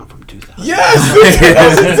guy down from 2,000." Yes!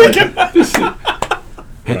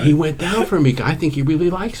 And he went down for me. I think he really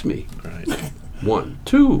likes me. Right. 1.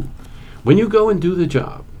 2, when you go and do the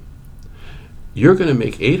job, you're going to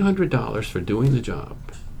make $800 for doing the job,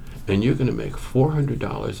 and you're going to make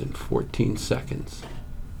 $400 in 14 seconds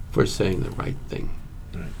for saying the right thing.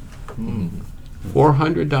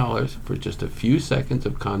 $400 for just a few seconds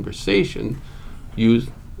of conversation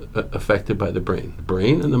affected by the brain. The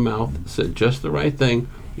brain and the mouth said just the right thing,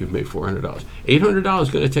 you've made $400. $800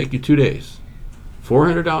 is going to take you 2 days.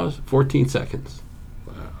 $400, 14 seconds.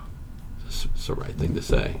 Wow. It's the right thing to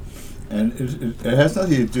say. And it has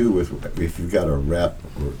nothing to do with if you've got a rep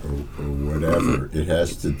or whatever. It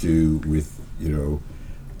has to do with,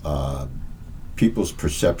 people's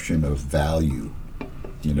perception of value.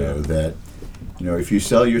 That, if you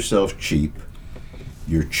sell yourself cheap,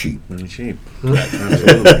 you're cheap. Really cheap.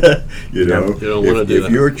 Absolutely. You don't want to do if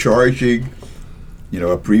that. you're charging,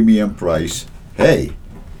 a premium price, hey,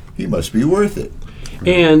 he must be worth it.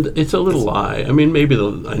 And it's a little lie. I mean, maybe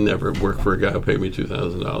I never worked for a guy who paid me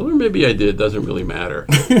 $2,000, or maybe I did. Doesn't really matter.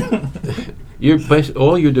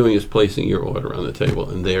 All you're doing is placing your order on the table,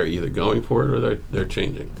 and they're either going for it or they're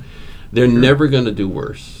changing. They're never going to do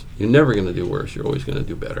worse. You're never going to do worse. You're always going to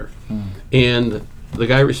do better. And the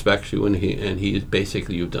guy respects you, and he is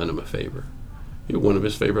basically, you've done him a favor. You're one of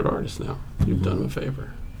his favorite artists now. You've done him a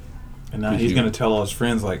favor. And now he's going to tell all his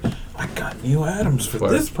friends, like, I got Neil Adams for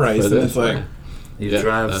this price. And it's like, you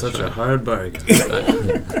drive such a hard bike.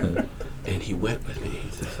 And he went with me. He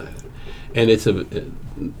decided. And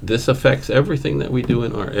this affects everything that we do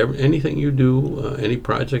in art. Anything you do, any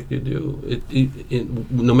project you do,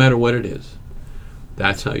 no matter what it is.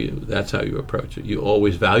 That's how you approach it. You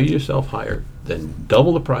always value yourself higher, then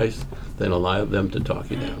double the price, then allow them to talk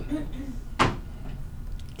you down.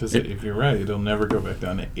 Because if you're right, it'll never go back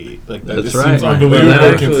down to 8. Like that That's just right. seems Well, unbelievable.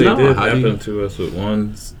 that actually No, did how do you- happen to us with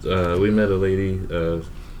one. We met a lady,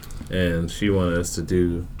 and she wanted us to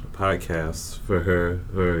do a podcast for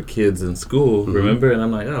her kids in school. Remember? And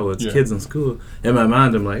I'm like, oh, well, it's kids in school. In my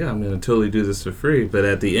mind, I'm like, oh, I'm going to totally do this for free. But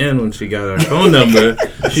at the end, when she got our phone number,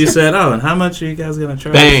 she said, oh, and how much are you guys going to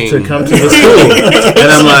charge to come to the school?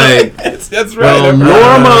 And I'm like, That's right. Well,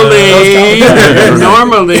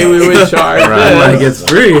 normally we would charge I'm like, this. it's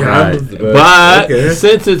free. Right. But okay.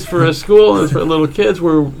 since it's for a school and it's for little kids,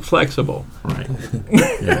 we're flexible. Right.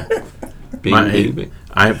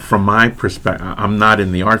 From my perspective, I'm not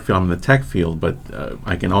in the art field, I'm in the tech field, but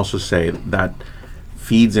I can also say that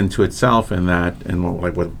feeds into itself, and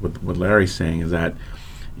like what Larry's saying is that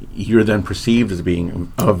you're then perceived as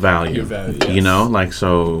being of value. Your value, You yes. know, like,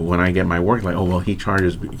 so when I get my work, like, oh, well, he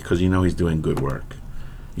charges because he's doing good work,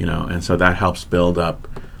 and so that helps build up.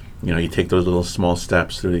 You take those little small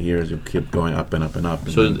steps through the years, you keep going up and up and up.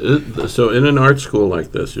 So in an art school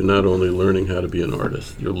like this, you're not only learning how to be an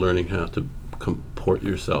artist, you're learning how to comport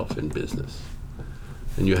yourself in business.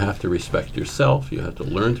 And you have to respect yourself. You have to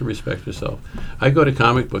learn to respect yourself. I go to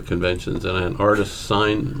comic book conventions and an artist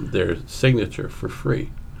sign their signature for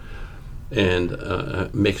free. And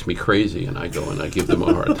it makes me crazy, and I go and I give them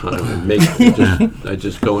a hard time. I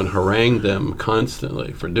just go and harangue them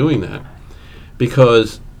constantly for doing that,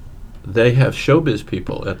 because they have showbiz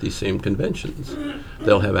people at these same conventions.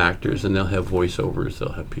 They'll have actors, and they'll have voiceovers.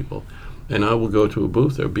 They'll have people, and I will go to a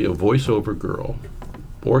booth. There'll be a voiceover girl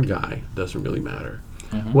or guy, doesn't really matter,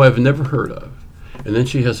 who I've never heard of, and then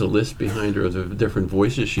she has a list behind her of the different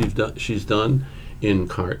voices she's done in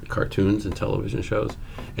cartoons and television shows.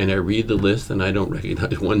 And I read the list, and I don't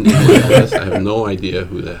recognize one name on the list. I have no idea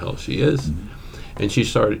who the hell she is. And she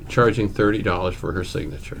started charging $30 for her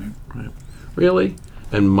signature. Right. Really?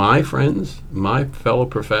 And my friends, my fellow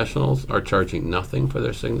professionals, are charging nothing for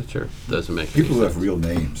their signature? Doesn't make any People who sense. have real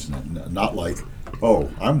names, not like,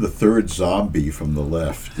 oh, I'm the third zombie from the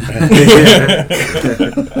left.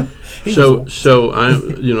 So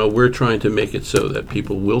we're trying to make it so that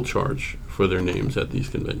people will charge for their names at these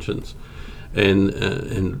conventions. And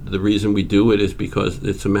the reason we do it is because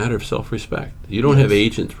it's a matter of self-respect. You don't have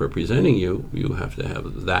agents representing you. You have to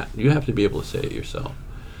have that. You have to be able to say it yourself.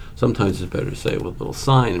 Sometimes it's better to say it with a little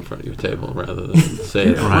sign in front of your table rather than say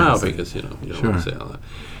it out loud, because you don't want to say it out loud.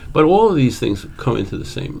 But all of these things come into the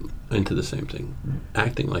same thing,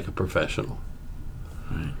 acting like a professional.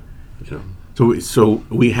 Right. So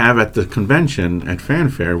we have at the convention at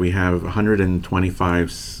Fanfare, we have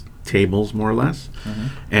 125 tables more or less,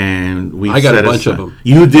 and we. I got a bunch of them.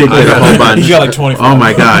 You did get a whole bunch. He's got like 25. Oh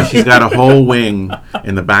my gosh, he's got a whole wing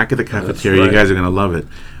in the back of the cafeteria. right. You guys are gonna love it.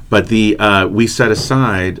 But we set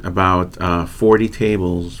aside about 40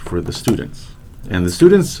 tables for the students. And the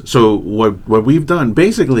students, so what we've done,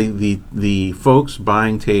 basically the folks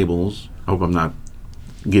buying tables, I hope I'm not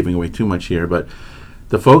giving away too much here, but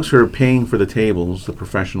the folks who are paying for the tables, the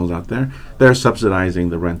professionals out there, they're subsidizing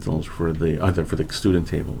the rentals for the student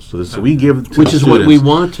tables. So we give to Which the is what we students.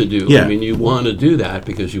 want to do. Yeah. I mean, you want to do that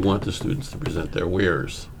because you want the students to present their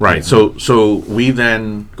wares. Right. So we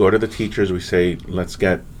then go to the teachers. We say, let's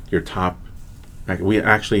get your top. We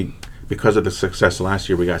actually, because of the success last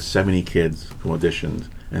year, we got 70 kids who auditioned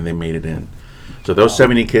and they made it in. So those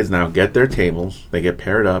 70 kids now get their tables. They get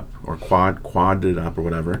paired up or quadded up or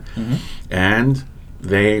whatever, and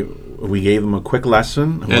we gave them a quick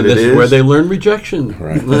lesson. And this is where they learn rejection.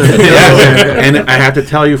 Right. And I have to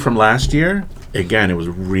tell you, from last year, again, it was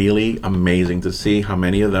really amazing to see how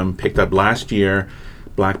many of them picked up. Last year,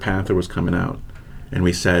 Black Panther was coming out, and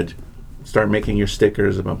we said, start making your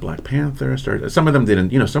stickers about Black Panther. Some of them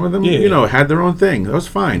didn't, some of them, had their own thing. That was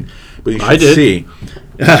fine. But you should I did. see.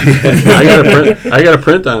 I got a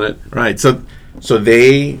print on it. Right. So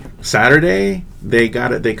Saturday, they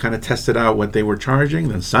got it. They kind of tested out what they were charging.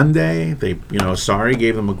 Then Sunday, they,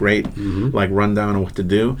 gave them a great rundown on what to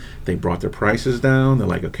do. They brought their prices down. They're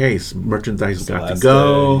like, okay, merchandise has got to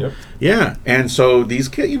go. Day, yep. Yeah. And so these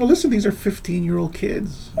kids, listen, these are 15-year-old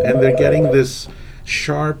kids, and they're getting this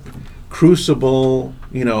sharp, crucible,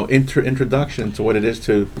 introduction to what it is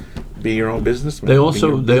to be your own businessman. They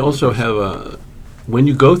also have when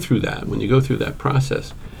you go through that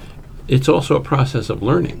process, it's also a process of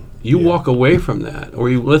learning. You walk away from that, or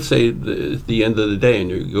let's say at the end of the day,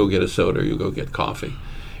 and you go get a soda, or you go get coffee.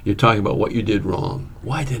 You're talking about what you did wrong.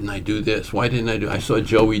 Why didn't I do this? I saw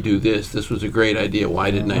Joey do this. This was a great idea.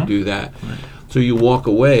 Why didn't I do that? Right. So you walk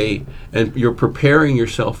away and you're preparing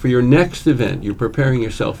yourself for your next event. You're preparing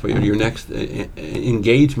yourself for your next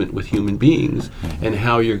engagement with human beings and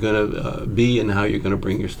how you're going to be and how you're going to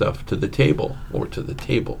bring your stuff to the table or to the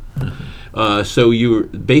table. So you're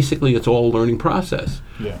basically, it's all a learning process.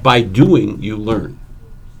 Yeah. By doing, you learn.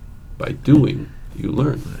 By doing, you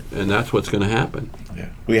learn. And that's what's going to happen. Yeah.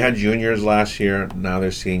 We had juniors last year. Now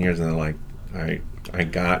they're seniors, and they're like, all right, I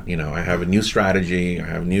got, I have a new strategy.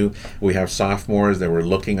 We have sophomores that were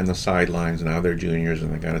looking on the sidelines. Now they're juniors,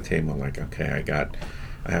 and they got a table. I'm like, okay,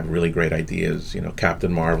 I have really great ideas.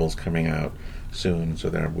 Captain Marvel's coming out soon, so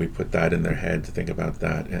there we put that in their head to think about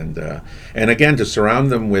that, and again to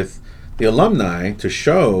surround them with the alumni to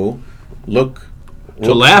show, look.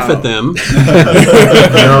 To laugh at them.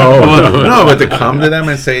 No, but to come to them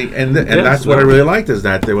and say, and that's what I really liked, is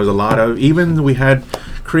that there was a lot of, even we had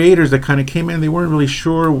creators that kind of came in, they weren't really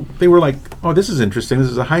sure, they were like, oh, this is interesting, this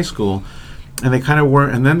is a high school, and they kind of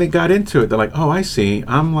weren't, and then they got into it, they're like, oh, I see,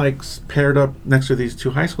 I'm like paired up next to these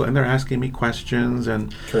two high school, and they're asking me questions,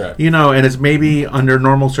 and correct, and it's maybe under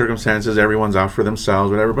normal circumstances, everyone's out for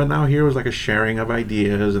themselves, whatever, but now here was like a sharing of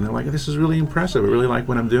ideas, and they're like, this is really impressive, I really like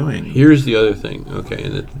what I'm doing. Here's the other thing, okay,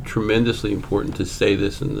 and it's tremendously important to say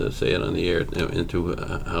this and to say it on the air and to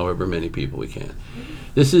however many people we can.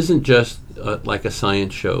 This isn't just like a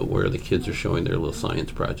science show where the kids are showing their little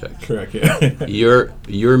science project. correct, yeah.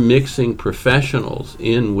 You're mixing professionals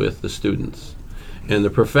in with the students, and the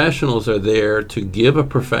professionals are there to give a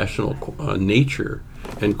professional nature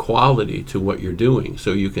and quality to what you're doing.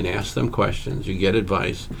 So you can ask them questions, you get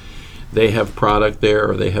advice. They have product there,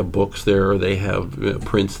 or they have books there, or they have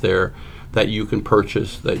prints there that you can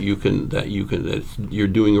purchase, that you're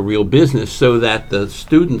doing a real business, so that the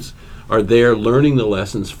students are there learning the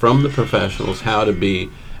lessons from the professionals, how to be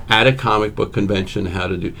at a comic book convention, how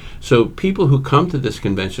to do. So people who come to this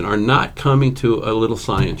convention are not coming to a little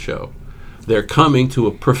science show. They're coming to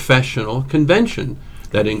a professional convention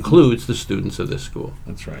that includes the students of this school.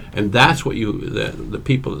 That's right. And that's what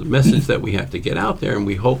the message that we have to get out there, and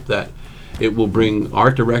we hope that it will bring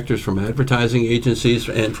art directors from advertising agencies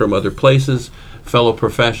and from other places, fellow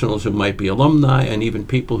professionals who might be alumni, and even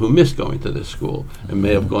people who missed going to this school and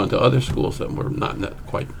may have gone to other schools that were not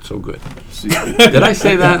quite so good. Did I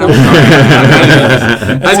say that? I'm sorry.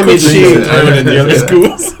 I didn't mean to say that. In the other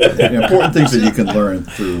schools. The important things that you can learn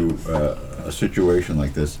through a situation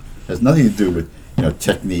like this has nothing to do with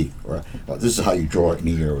technique, or this is how you draw an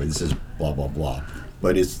ear, or this is blah blah blah.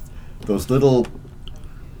 But it's those little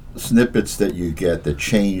snippets that you get that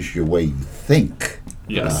change your way you think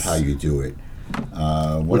about how you do it.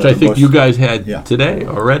 Which I think you guys had today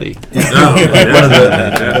already. One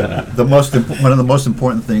of the most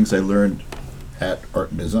important things I learned at Art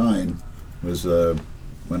and Design was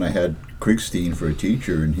when I had Kriegstein for a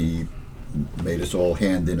teacher, and he made us all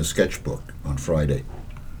hand in a sketchbook on Friday.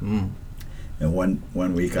 And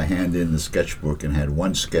one week I handed in the sketchbook and had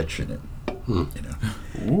one sketch in it.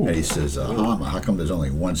 And he says, how come there's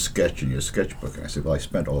only one sketch in your sketchbook? And I said, well, I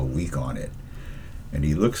spent all week on it. And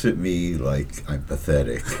he looks at me like I'm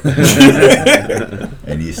pathetic.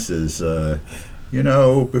 And he says,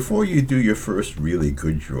 before you do your first really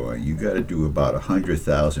good drawing, you got to do about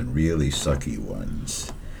 100,000 really sucky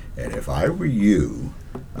ones. And if I were you,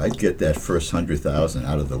 I'd get that first 100,000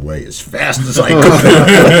 out of the way as fast as I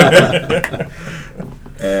could.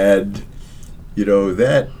 And,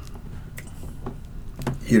 that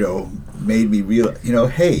made me realize,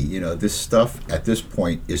 hey, this stuff at this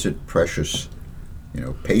point isn't precious.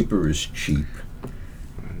 Paper is cheap.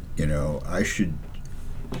 I should,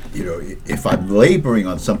 if I'm laboring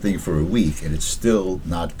on something for a week and it's still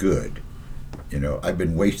not good, I've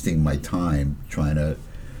been wasting my time trying to,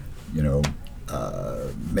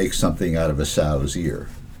 make something out of a sow's ear,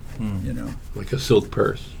 Like a silk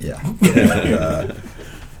purse. Yeah.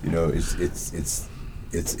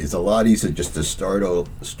 It's a lot easier just to start all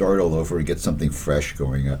over and get something fresh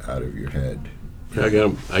going out of your head. I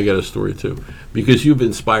got a story too, because you've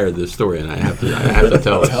inspired this story, and I have to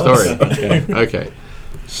tell a story. Okay,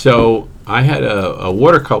 so I had a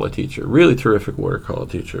watercolor teacher, really terrific watercolor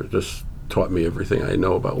teacher, just taught me everything I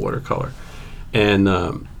know about watercolor, and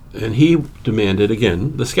he demanded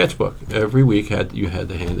again the sketchbook every week. You had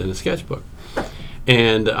to hand in a sketchbook.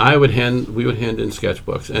 And we would hand in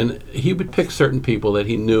sketchbooks, and he would pick certain people that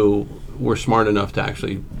he knew were smart enough to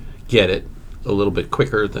actually get it a little bit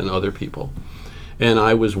quicker than other people. And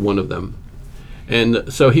I was one of them.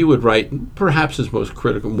 And so he would write perhaps his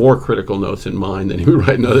more critical notes in mine than he would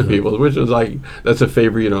write in other people's, which was like, that's a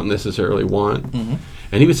favor you don't necessarily want. Mm-hmm.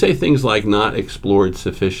 And he would say things like, not explored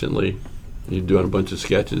sufficiently. He'd do a bunch of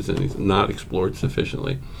sketches, and he's not explored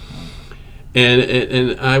sufficiently.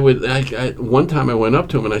 And one time I went up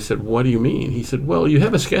to him and I said, "What do you mean?" He said, "Well, you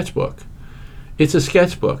have a sketchbook. It's a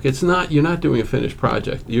sketchbook. You're not doing a finished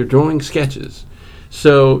project. You're drawing sketches.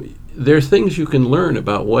 So there's things you can learn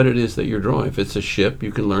about what it is that you're drawing. If it's a ship,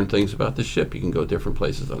 you can learn things about the ship. You can go different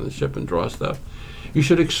places on the ship and draw stuff. You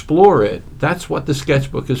should explore it. That's what the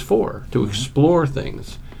sketchbook is for, to explore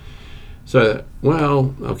things." So,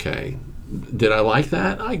 well, okay. Did I like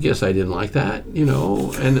that? I guess I didn't like that, and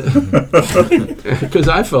because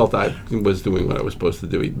I felt I was doing what I was supposed to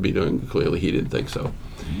be doing. Clearly, he didn't think so.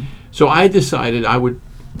 So I decided I would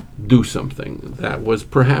do something that was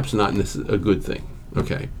perhaps not a good thing.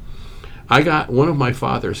 Okay, I got one of my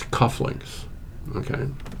father's cufflinks. Okay,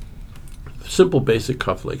 simple, basic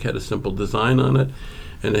cufflink, had a simple design on it,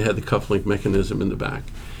 and it had the cufflink mechanism in the back.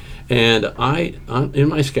 And in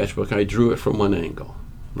my sketchbook, I drew it from one angle.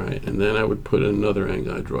 Right, and then I would put another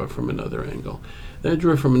angle. I draw it from another angle. Then I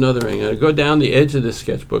drew it from another angle. I go down the edge of this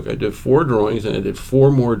sketchbook. I did 4 drawings, and I did 4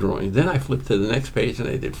 more drawings. Then I flipped to the next page, and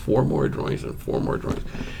I did 4 more drawings and 4 more drawings.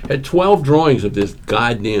 Had 12 drawings of this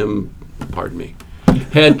goddamn. Pardon me.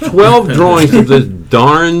 Had 12 drawings of this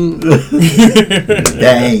darn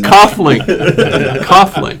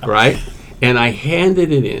cufflink, right? And I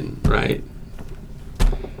handed it in, right?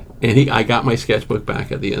 And I got my sketchbook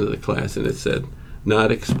back at the end of the class, and it said,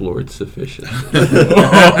 "Not explored sufficient."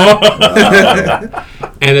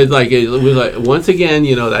 And it was like once again,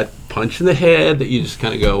 that punch in the head that you just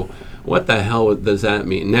kind of go, "What the hell does that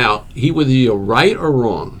mean?" Now, he was either right or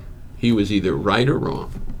wrong.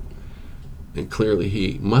 And clearly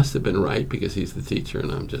he must have been right because he's the teacher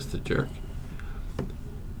and I'm just a jerk.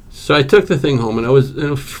 So I took the thing home and I was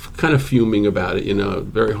kind of fuming about it.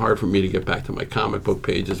 Very hard for me to get back to my comic book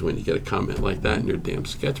pages when you get a comment like that in your damn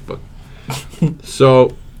sketchbook.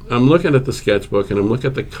 So I'm looking at the sketchbook and I'm looking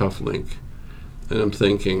at the cufflink and I'm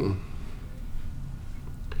thinking,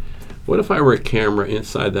 what if I were a camera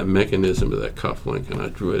inside that mechanism of that cufflink and I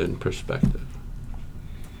drew it in perspective?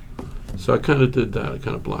 So I kind of did that. I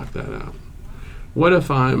kind of blocked that out. What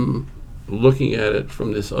if I'm looking at it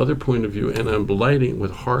from this other point of view and I'm lighting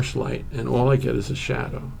with harsh light and all I get is a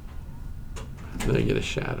shadow? And I get a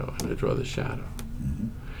shadow and I draw the shadow.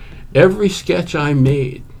 Every sketch I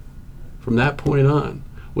made from that point on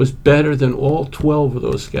was better than all 12 of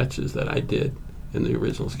those sketches that I did in the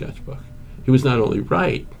original sketchbook. He was not only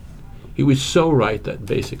right, he was so right that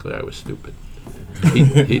basically I was stupid.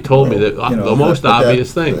 He told me that the most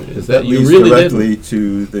obvious thing is that you really directly didn't.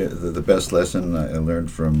 To the best lesson I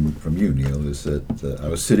learned from you, Neil, is that I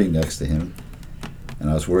was sitting next to him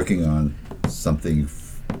and I was working on something,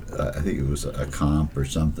 I think it was a comp or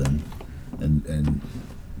something, and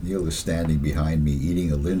Neil is standing behind me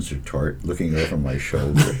eating a Linzer tart, looking over my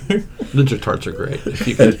shoulder. Linzer tarts are great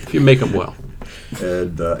if you make them well.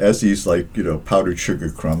 And as these powdered sugar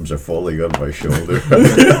crumbs are falling on my shoulder,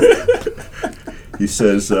 he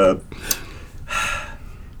says,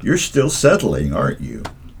 "You're still settling, aren't you?"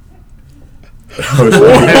 I was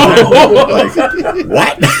like,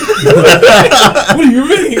 "What?" What do you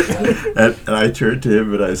mean? And I turned to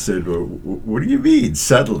him and I said, "Well, what do you mean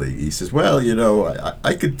settling?" He says, "Well,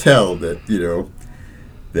 I could tell that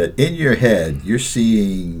that in your head you're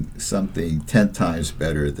seeing something 10 times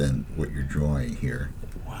better than what you're drawing here.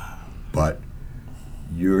 Wow! But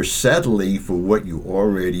you're settling for what you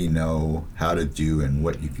already know how to do and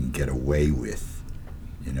what you can get away with.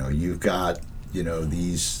 You've got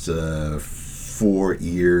these 4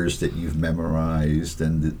 ears that you've memorized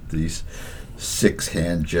and these 6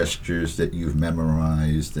 hand gestures that you've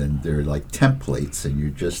memorized, and they're like templates, and you're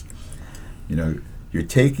just you're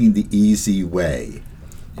taking the easy way,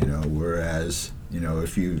 whereas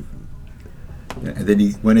if you." And then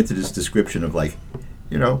he went into this description of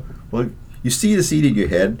well, you see the seed in your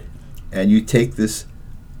head and you take this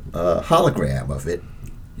hologram of it,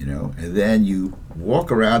 and then you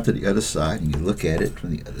walk around to the other side and you look at it from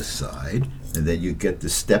the other side, and then you get the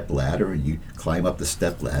step ladder and you climb up the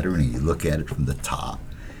step ladder and you look at it from the top,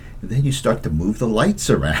 and then you start to move the lights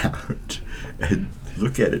around and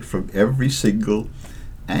look at it from every single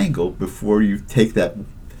angle before you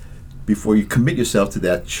commit yourself to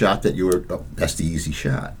that shot that's the easy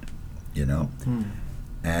shot,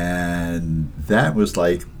 And that was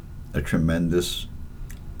like a tremendous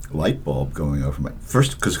light bulb going over my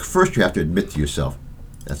because first you have to admit to yourself,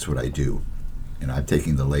 that's what I do, and I'm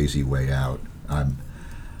taking the lazy way out. I'm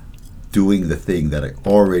doing the thing that I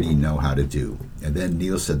already know how to do. And then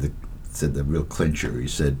Neil said the real clincher. He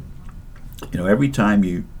said, every time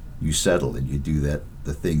you settle and you do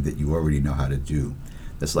the thing that you already know how to do,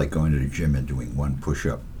 that's like going to the gym and doing 1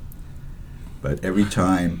 push-up. But every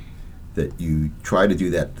time that you try to do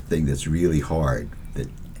that thing that's really hard, that,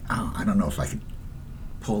 oh, I don't know if I can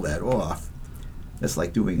pull that off. That's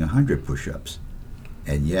like doing 100 push-ups.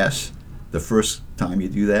 And yes, the first time you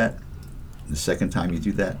do that, the second time you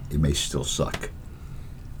do that, it may still suck.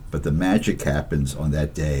 But the magic happens on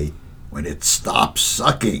that day when it stops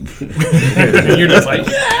sucking. And you're just like,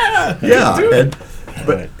 yeah! Yeah.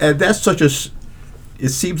 And that's it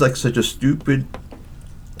seems like such a stupid,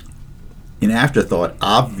 in afterthought,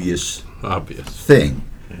 obvious thing.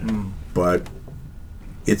 But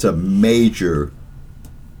it's a major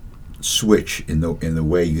switch in the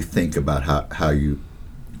way you think about how you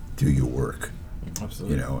do your work.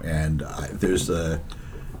 Absolutely. You know, and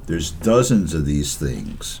there's dozens of these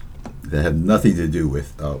things that have nothing to do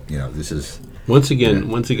with this is Once again,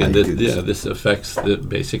 this this affects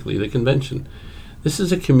basically the convention. This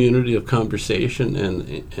is a community of conversation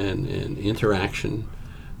and interaction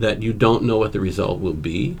that you don't know what the result will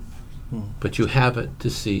be, but you have it to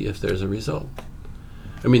see if there's a result.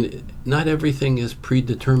 I mean, not everything is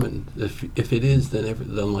predetermined. If it is,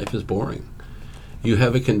 then life is boring. You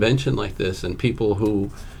have a convention like this, and people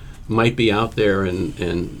who might be out there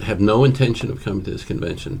and have no intention of coming to this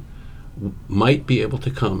convention might be able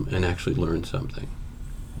to come and actually learn something.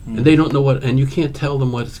 And they don't know and you can't tell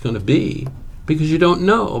them what it's going to be because you don't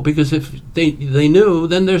know. Because if they knew,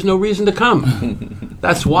 then there's no reason to come.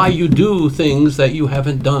 That's why you do things that you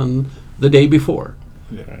haven't done the day before,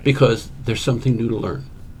 because there's something new to learn.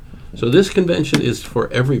 So this convention is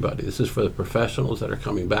for everybody. This is for the professionals that are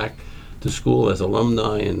coming back to school as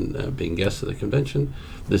alumni and being guests of the convention.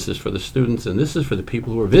 This is for the students, and this is for the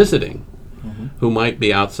people who are visiting, who might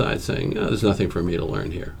be outside saying, there's nothing for me to learn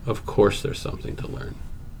here. Of course there's something to learn.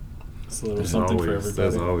 So there's something for everybody.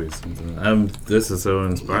 There's always something. This is so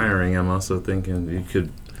inspiring. I'm also thinking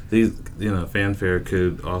Fanfare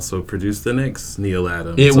could also produce the next Neil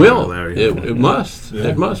Adams. It will. It must. Yeah.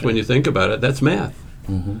 It must. When you think about it, that's math.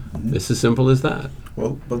 It's as simple as that.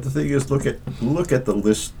 Well, but the thing is, look at the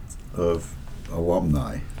list of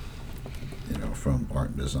alumni, from art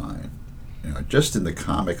and design. Just in the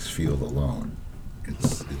comics field alone,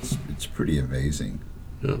 it's pretty amazing.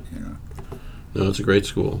 Yeah. No, it's a great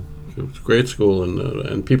school. It's a great school,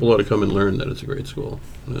 and people ought to come and learn that it's a great school.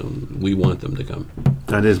 We want them to come.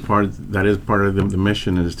 That is part of the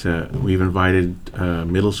mission. We've invited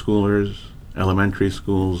middle schoolers, elementary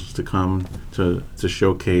schools to come to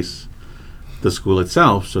showcase the school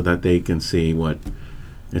itself, so that they can see what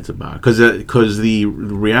it's about. Because the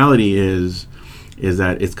reality is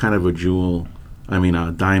that it's kind of a jewel.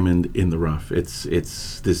 A diamond in the rough. It's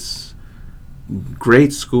this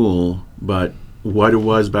great school, but what it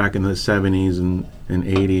was back in the 70s and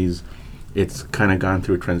 80s, it's kind of gone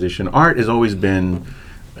through a transition. Art has always been,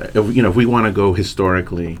 if we want to go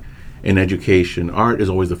historically in education, art is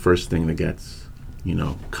always the first thing that gets,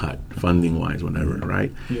 cut funding-wise, whatever,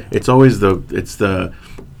 right? Yeah. It's always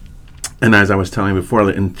and as I was telling you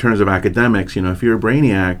before, in terms of academics, if you're a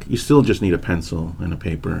brainiac, you still just need a pencil and a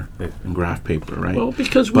paper and graph paper, right? Well,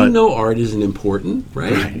 because we know art isn't important,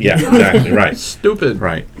 right? Yeah, exactly, right. Stupid.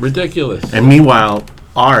 Right. Ridiculous. And meanwhile,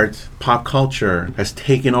 art, pop culture, has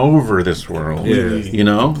taken over this world. Yeah.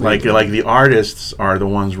 Like the artists are the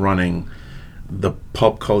ones running the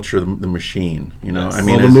pop culture, the machine, Yes.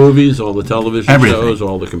 All the movies, all the television shows,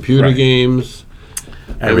 all the computer games.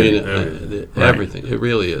 Everything. It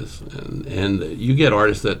really is. And you get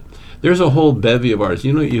artists there's a whole bevy of artists.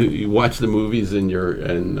 You watch the movies and you're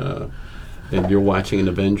watching an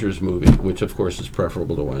Avengers movie, which of course is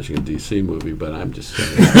preferable to watching a DC movie, but I'm just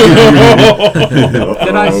saying.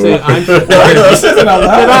 Did I say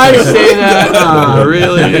that?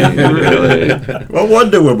 Really? Well,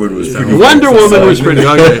 Wonder Woman was pretty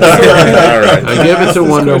okay. All right. I give it to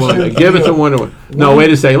Wonder Woman. No,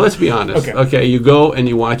 wait a second. Let's be honest. Okay, you go and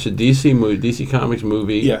you watch a DC Comics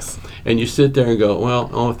movie. Yes. And you sit there and go,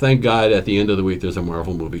 well, thank God at the end of the week there's a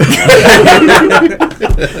Marvel movie. I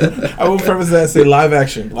will preface that and say live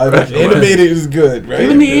action. Animated is good, right?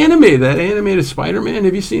 Even that animated Spider-Man,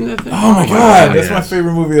 have you seen that thing? Oh my God, that's my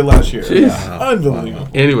favorite movie of last year. Yeah. Unbelievable.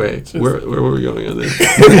 Anyway, where were we going on this?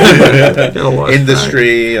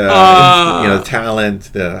 Industry,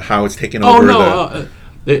 talent, how it's taken over.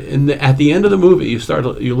 At the end of the movie,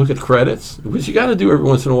 you look at credits, which you got to do every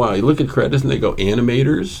once in a while. You look at credits and they go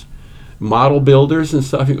animators, model builders and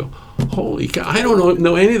stuff. You go, holy cow, I don't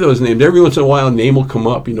know any of those names. Every once in a while, a name will come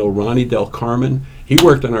up. Ronnie Del Carmen. He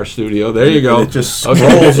worked in our studio. There you go. And it just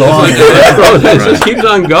scrolls on. It just keeps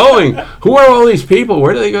on going. Who are all these people?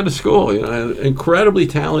 Where do they go to school? Incredibly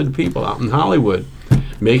talented people out in Hollywood.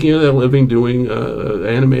 making a living doing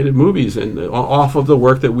animated movies and off of the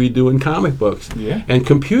work that we do in comic books. Yeah. And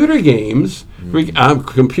computer games, I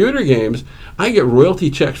get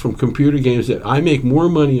royalty checks from computer games that I make more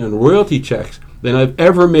money on royalty checks than I've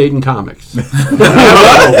ever made in comics. Ever.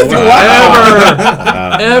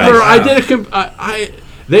 I did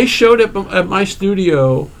they showed up at my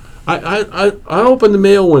studio. I opened the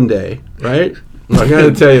mail one day, right? I got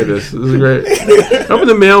to tell you this. This is great. I opened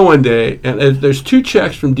the mail one day, and there's 2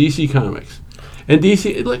 checks from DC Comics. And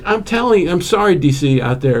DC, like I'm sorry, DC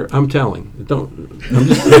out there. I'm just.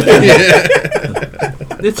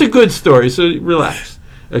 It's a good story, so relax.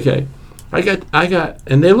 Okay, I got,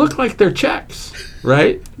 and they look like they're checks,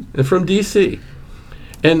 right? And from DC.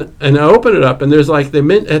 And I open it up, and there's like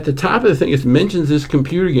at the top of the thing, it mentions this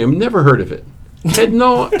computer game. Never heard of it. Had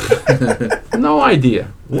no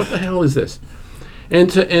idea. What the hell is this?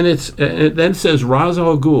 And it then says Ra's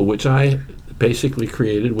al Ghul, which I basically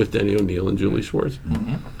created with Denny O'Neil and Julie Schwartz.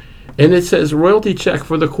 Mm-hmm. And it says royalty check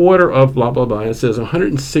for the quarter of blah blah blah. And it says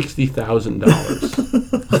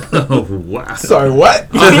 $160,000. Oh wow! Sorry, what?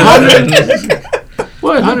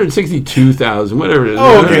 162,000, whatever it is.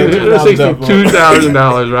 Oh, okay.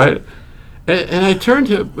 $162,000, right? And I turned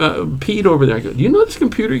to Pete over there. I go, "Do you know this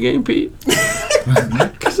computer game, Pete?"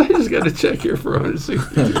 Because I just got a check here for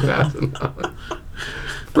 $162,000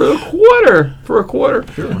 for a quarter.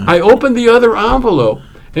 Sure. I opened the other envelope,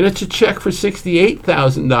 and it's a check for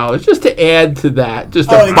 $68,000, just to add to that, just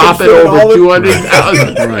to pop it over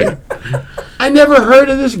 $200,000. Right. I never heard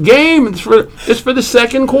of this game. It's for the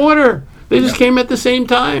second quarter. They just came at the same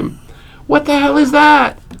time. What the hell is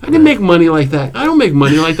that? I didn't make money like that. I don't make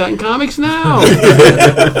money like that in comics now.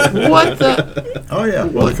 What the? Oh yeah.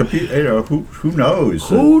 Well, the computer. Who knows?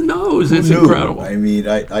 Who knows? It's incredible. I mean,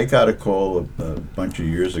 I got a call a bunch of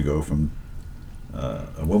years ago from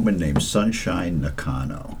a woman named Sunshine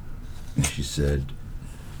Nakano. She said,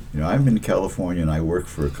 I'm in California and I work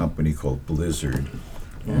for a company called Blizzard.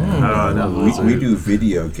 We do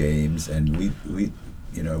video games, and we'd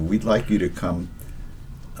like you to come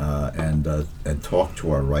and talk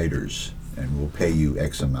to our writers, and we'll pay you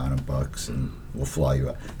X amount of bucks, and we'll fly you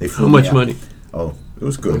out. How much money? Oh, it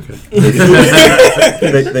was good. Okay.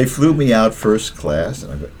 They flew me out first class,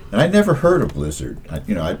 and I never heard of Blizzard. I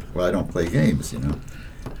don't play games,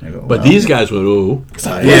 I go, but these guys would, ooh. Of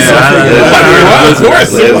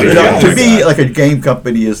course. To me, like a game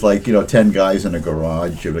company is like 10 guys in a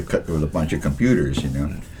garage with a bunch of computers,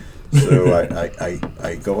 So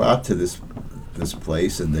I go out to this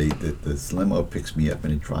place, and this limo picks me up,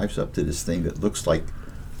 and it drives up to this thing that looks like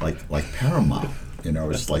Paramount.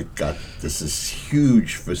 It's like got this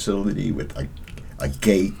huge facility with a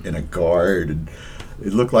gate and a guard, and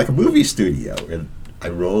it looked like a movie studio. And I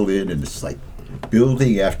roll in, and it's like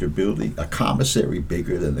building after building, a commissary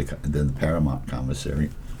bigger than the Paramount commissary.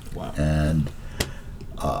 Wow. And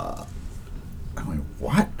I went,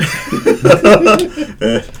 what?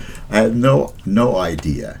 I had no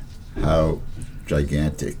idea how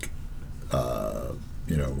gigantic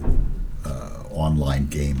online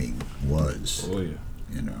gaming was. Oh yeah.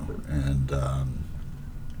 And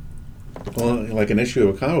well, like an issue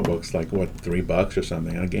of comic books, like what, $3 or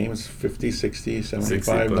something. A game is $50, $60,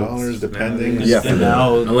 $75, depending. Yeah,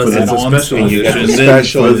 unless it's a special edition.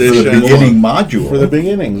 Special edition. For the beginning module. For the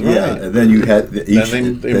beginnings, right? Yeah, and then you had they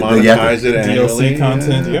monetize it annually. DLC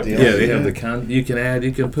content. Yeah, They have the You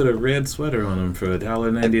can put a red sweater on them for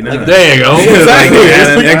 $1.99. There you go.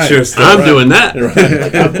 Exactly. Extra stuff. I'm doing that.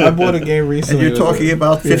 I bought a game recently. And you're talking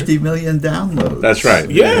about 50 million downloads. That's right.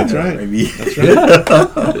 Yeah. That's right. I mean, That's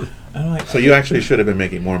right. So you actually should have been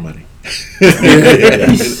making more money.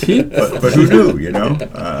 but who knew?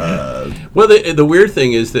 Well, the weird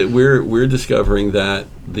thing is that we're discovering that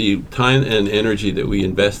the time and energy that we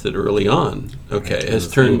invested early on, has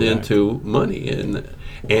turned into money,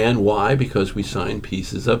 and why? Because we signed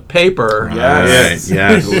pieces of paper. Yes.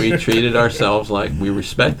 We treated ourselves like we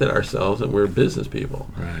respected ourselves, and we're business people.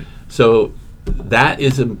 Right. So that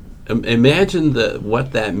is imagine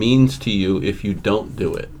what that means to you if you don't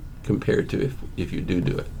do it, compared to if you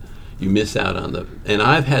do it. You miss out on and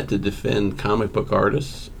I've had to defend comic book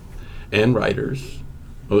artists and writers,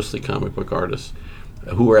 mostly comic book artists,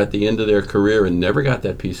 who are at the end of their career and never got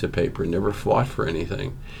that piece of paper, never fought for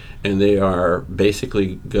anything, and they are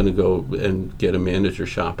basically going to go and get a manager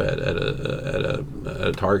shop at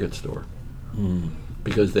a Target store.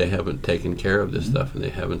 Because they haven't taken care of this stuff and they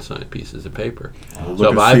haven't signed pieces of paper.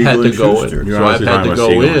 So if I've had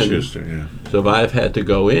to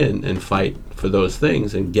go in, and fight for those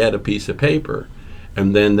things and get a piece of paper,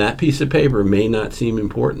 and then that piece of paper may not seem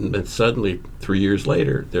important, but suddenly 3 years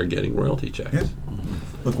later they're getting royalty checks. Yeah.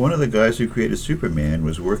 Look, one of the guys who created Superman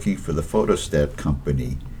was working for the photostat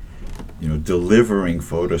company, delivering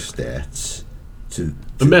photostats to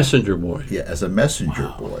The messenger boy. yeah, as a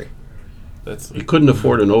messenger boy. He couldn't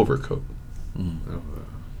afford an overcoat.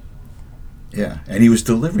 Yeah, and he was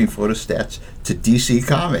delivering photostats to DC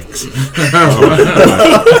Comics.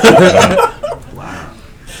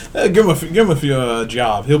 Give him a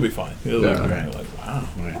job. He'll be fine. He'll Yeah. be like, wow.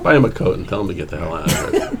 Buy him a coat and tell him to get the hell out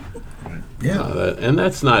of there. Yeah, And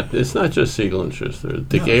it's not just Siegel and Schuster.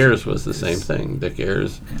 Dick Ayers was the same thing. Dick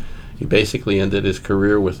Ayers, he basically ended his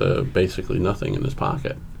career with basically nothing in his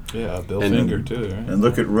pocket. Yeah, Bill And- Finger too. Right? and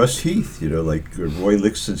look at Russ Heath. Like Roy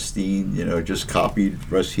Lichtenstein. Just copied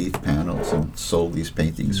Russ Heath panels and sold these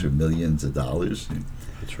paintings for millions of dollars. And,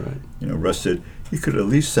 That's right. Russ said, "You could at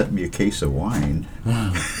least send me a case of wine."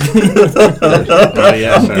 The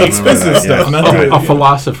expensive stuff, not A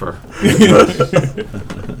philosopher.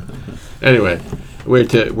 Anyway,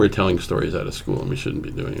 we're telling stories out of school, and we shouldn't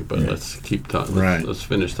be doing it. But let's keep talking. Right. Let's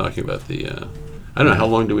finish talking about the. I don't know how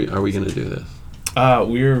long are we going to do this?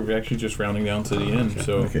 We're actually just rounding down to the end.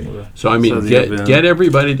 So, Okay. So I mean, So the event- get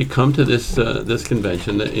everybody to come to this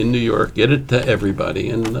convention in New York. Get it to everybody,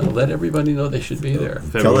 and let everybody know they should be there.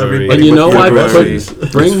 Tell everybody And you know what what? February-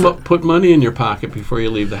 Put money in your pocket before you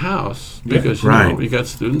leave the house, because Right. we got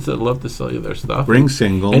students that love to sell you their stuff. Bring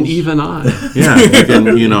singles. And even I. Yeah, you can,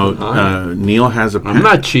 Neil has a pen. I'm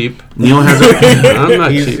not cheap. Neil has a I'm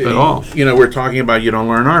not He's- cheap at all. We're talking about you don't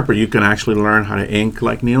learn art, but you can actually learn how to ink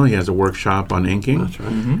like Neil. He has a workshop on inking. That's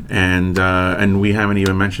right. And we haven't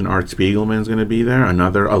even mentioned Art Spiegelman's going to be there,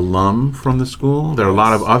 another alum from the school. There are a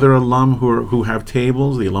lot of other alum who have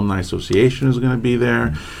tables. The Alumni Association is going to be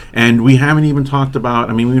there, and we haven't even talked about.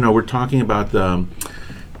 I mean, we're talking about the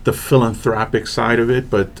philanthropic side of it,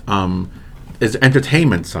 but is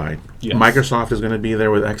entertainment side. Yes. Microsoft is going to be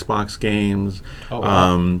there with Xbox games. Oh,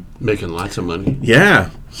 wow. Making lots of money. Yeah.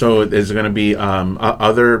 So there's going to be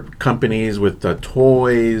other companies with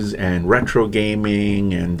toys and retro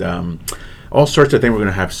gaming and all sorts of things. We're going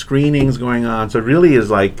to have screenings going on. So it really is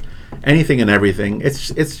like anything and everything.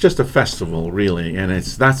 It's just a festival, really, and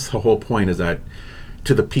that's the whole point. Is that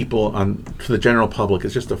to the people, to the general public,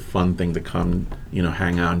 it's just a fun thing to come,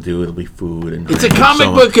 hang out and do. It'll be food and It's a drinks and comic so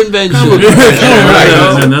on. book convention.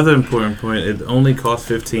 Right. Another important point. It only costs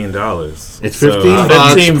 $15. It's So, 15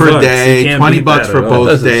 bucks 15 per bucks. You day, can't 20 beat bucks that for at all. both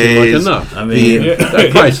Doesn't seem like days. enough. I mean, That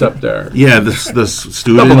price up there. Yeah, the students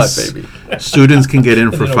Double that, baby. students can get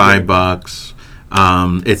in for $5.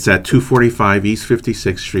 It's at 245 East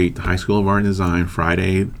 56th Street, the High School of Art and Design,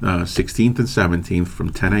 Friday 16th and 17th from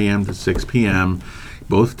 10 a.m. to 6 p.m.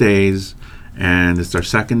 both days. And it's our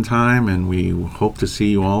second time, and we hope to see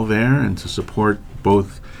you all there and to support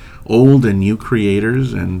both old and new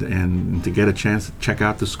creators and to get a chance to check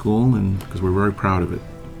out the school, and because we're very proud of it.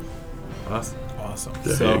 awesome. Awesome.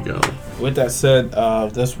 There So, you go. with that said,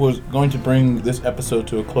 this was going to bring this episode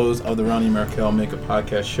to a close of the Ronnie Markel Make a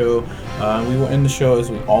Podcast show. We will end the show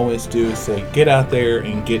as we always do. Say, get out there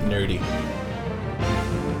and get nerdy.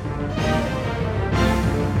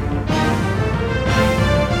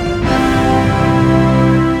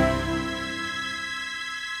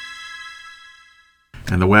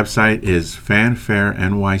 And the website is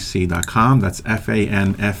fanfarenyc.com. That's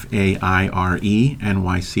FANFAIRE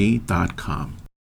NYC.com.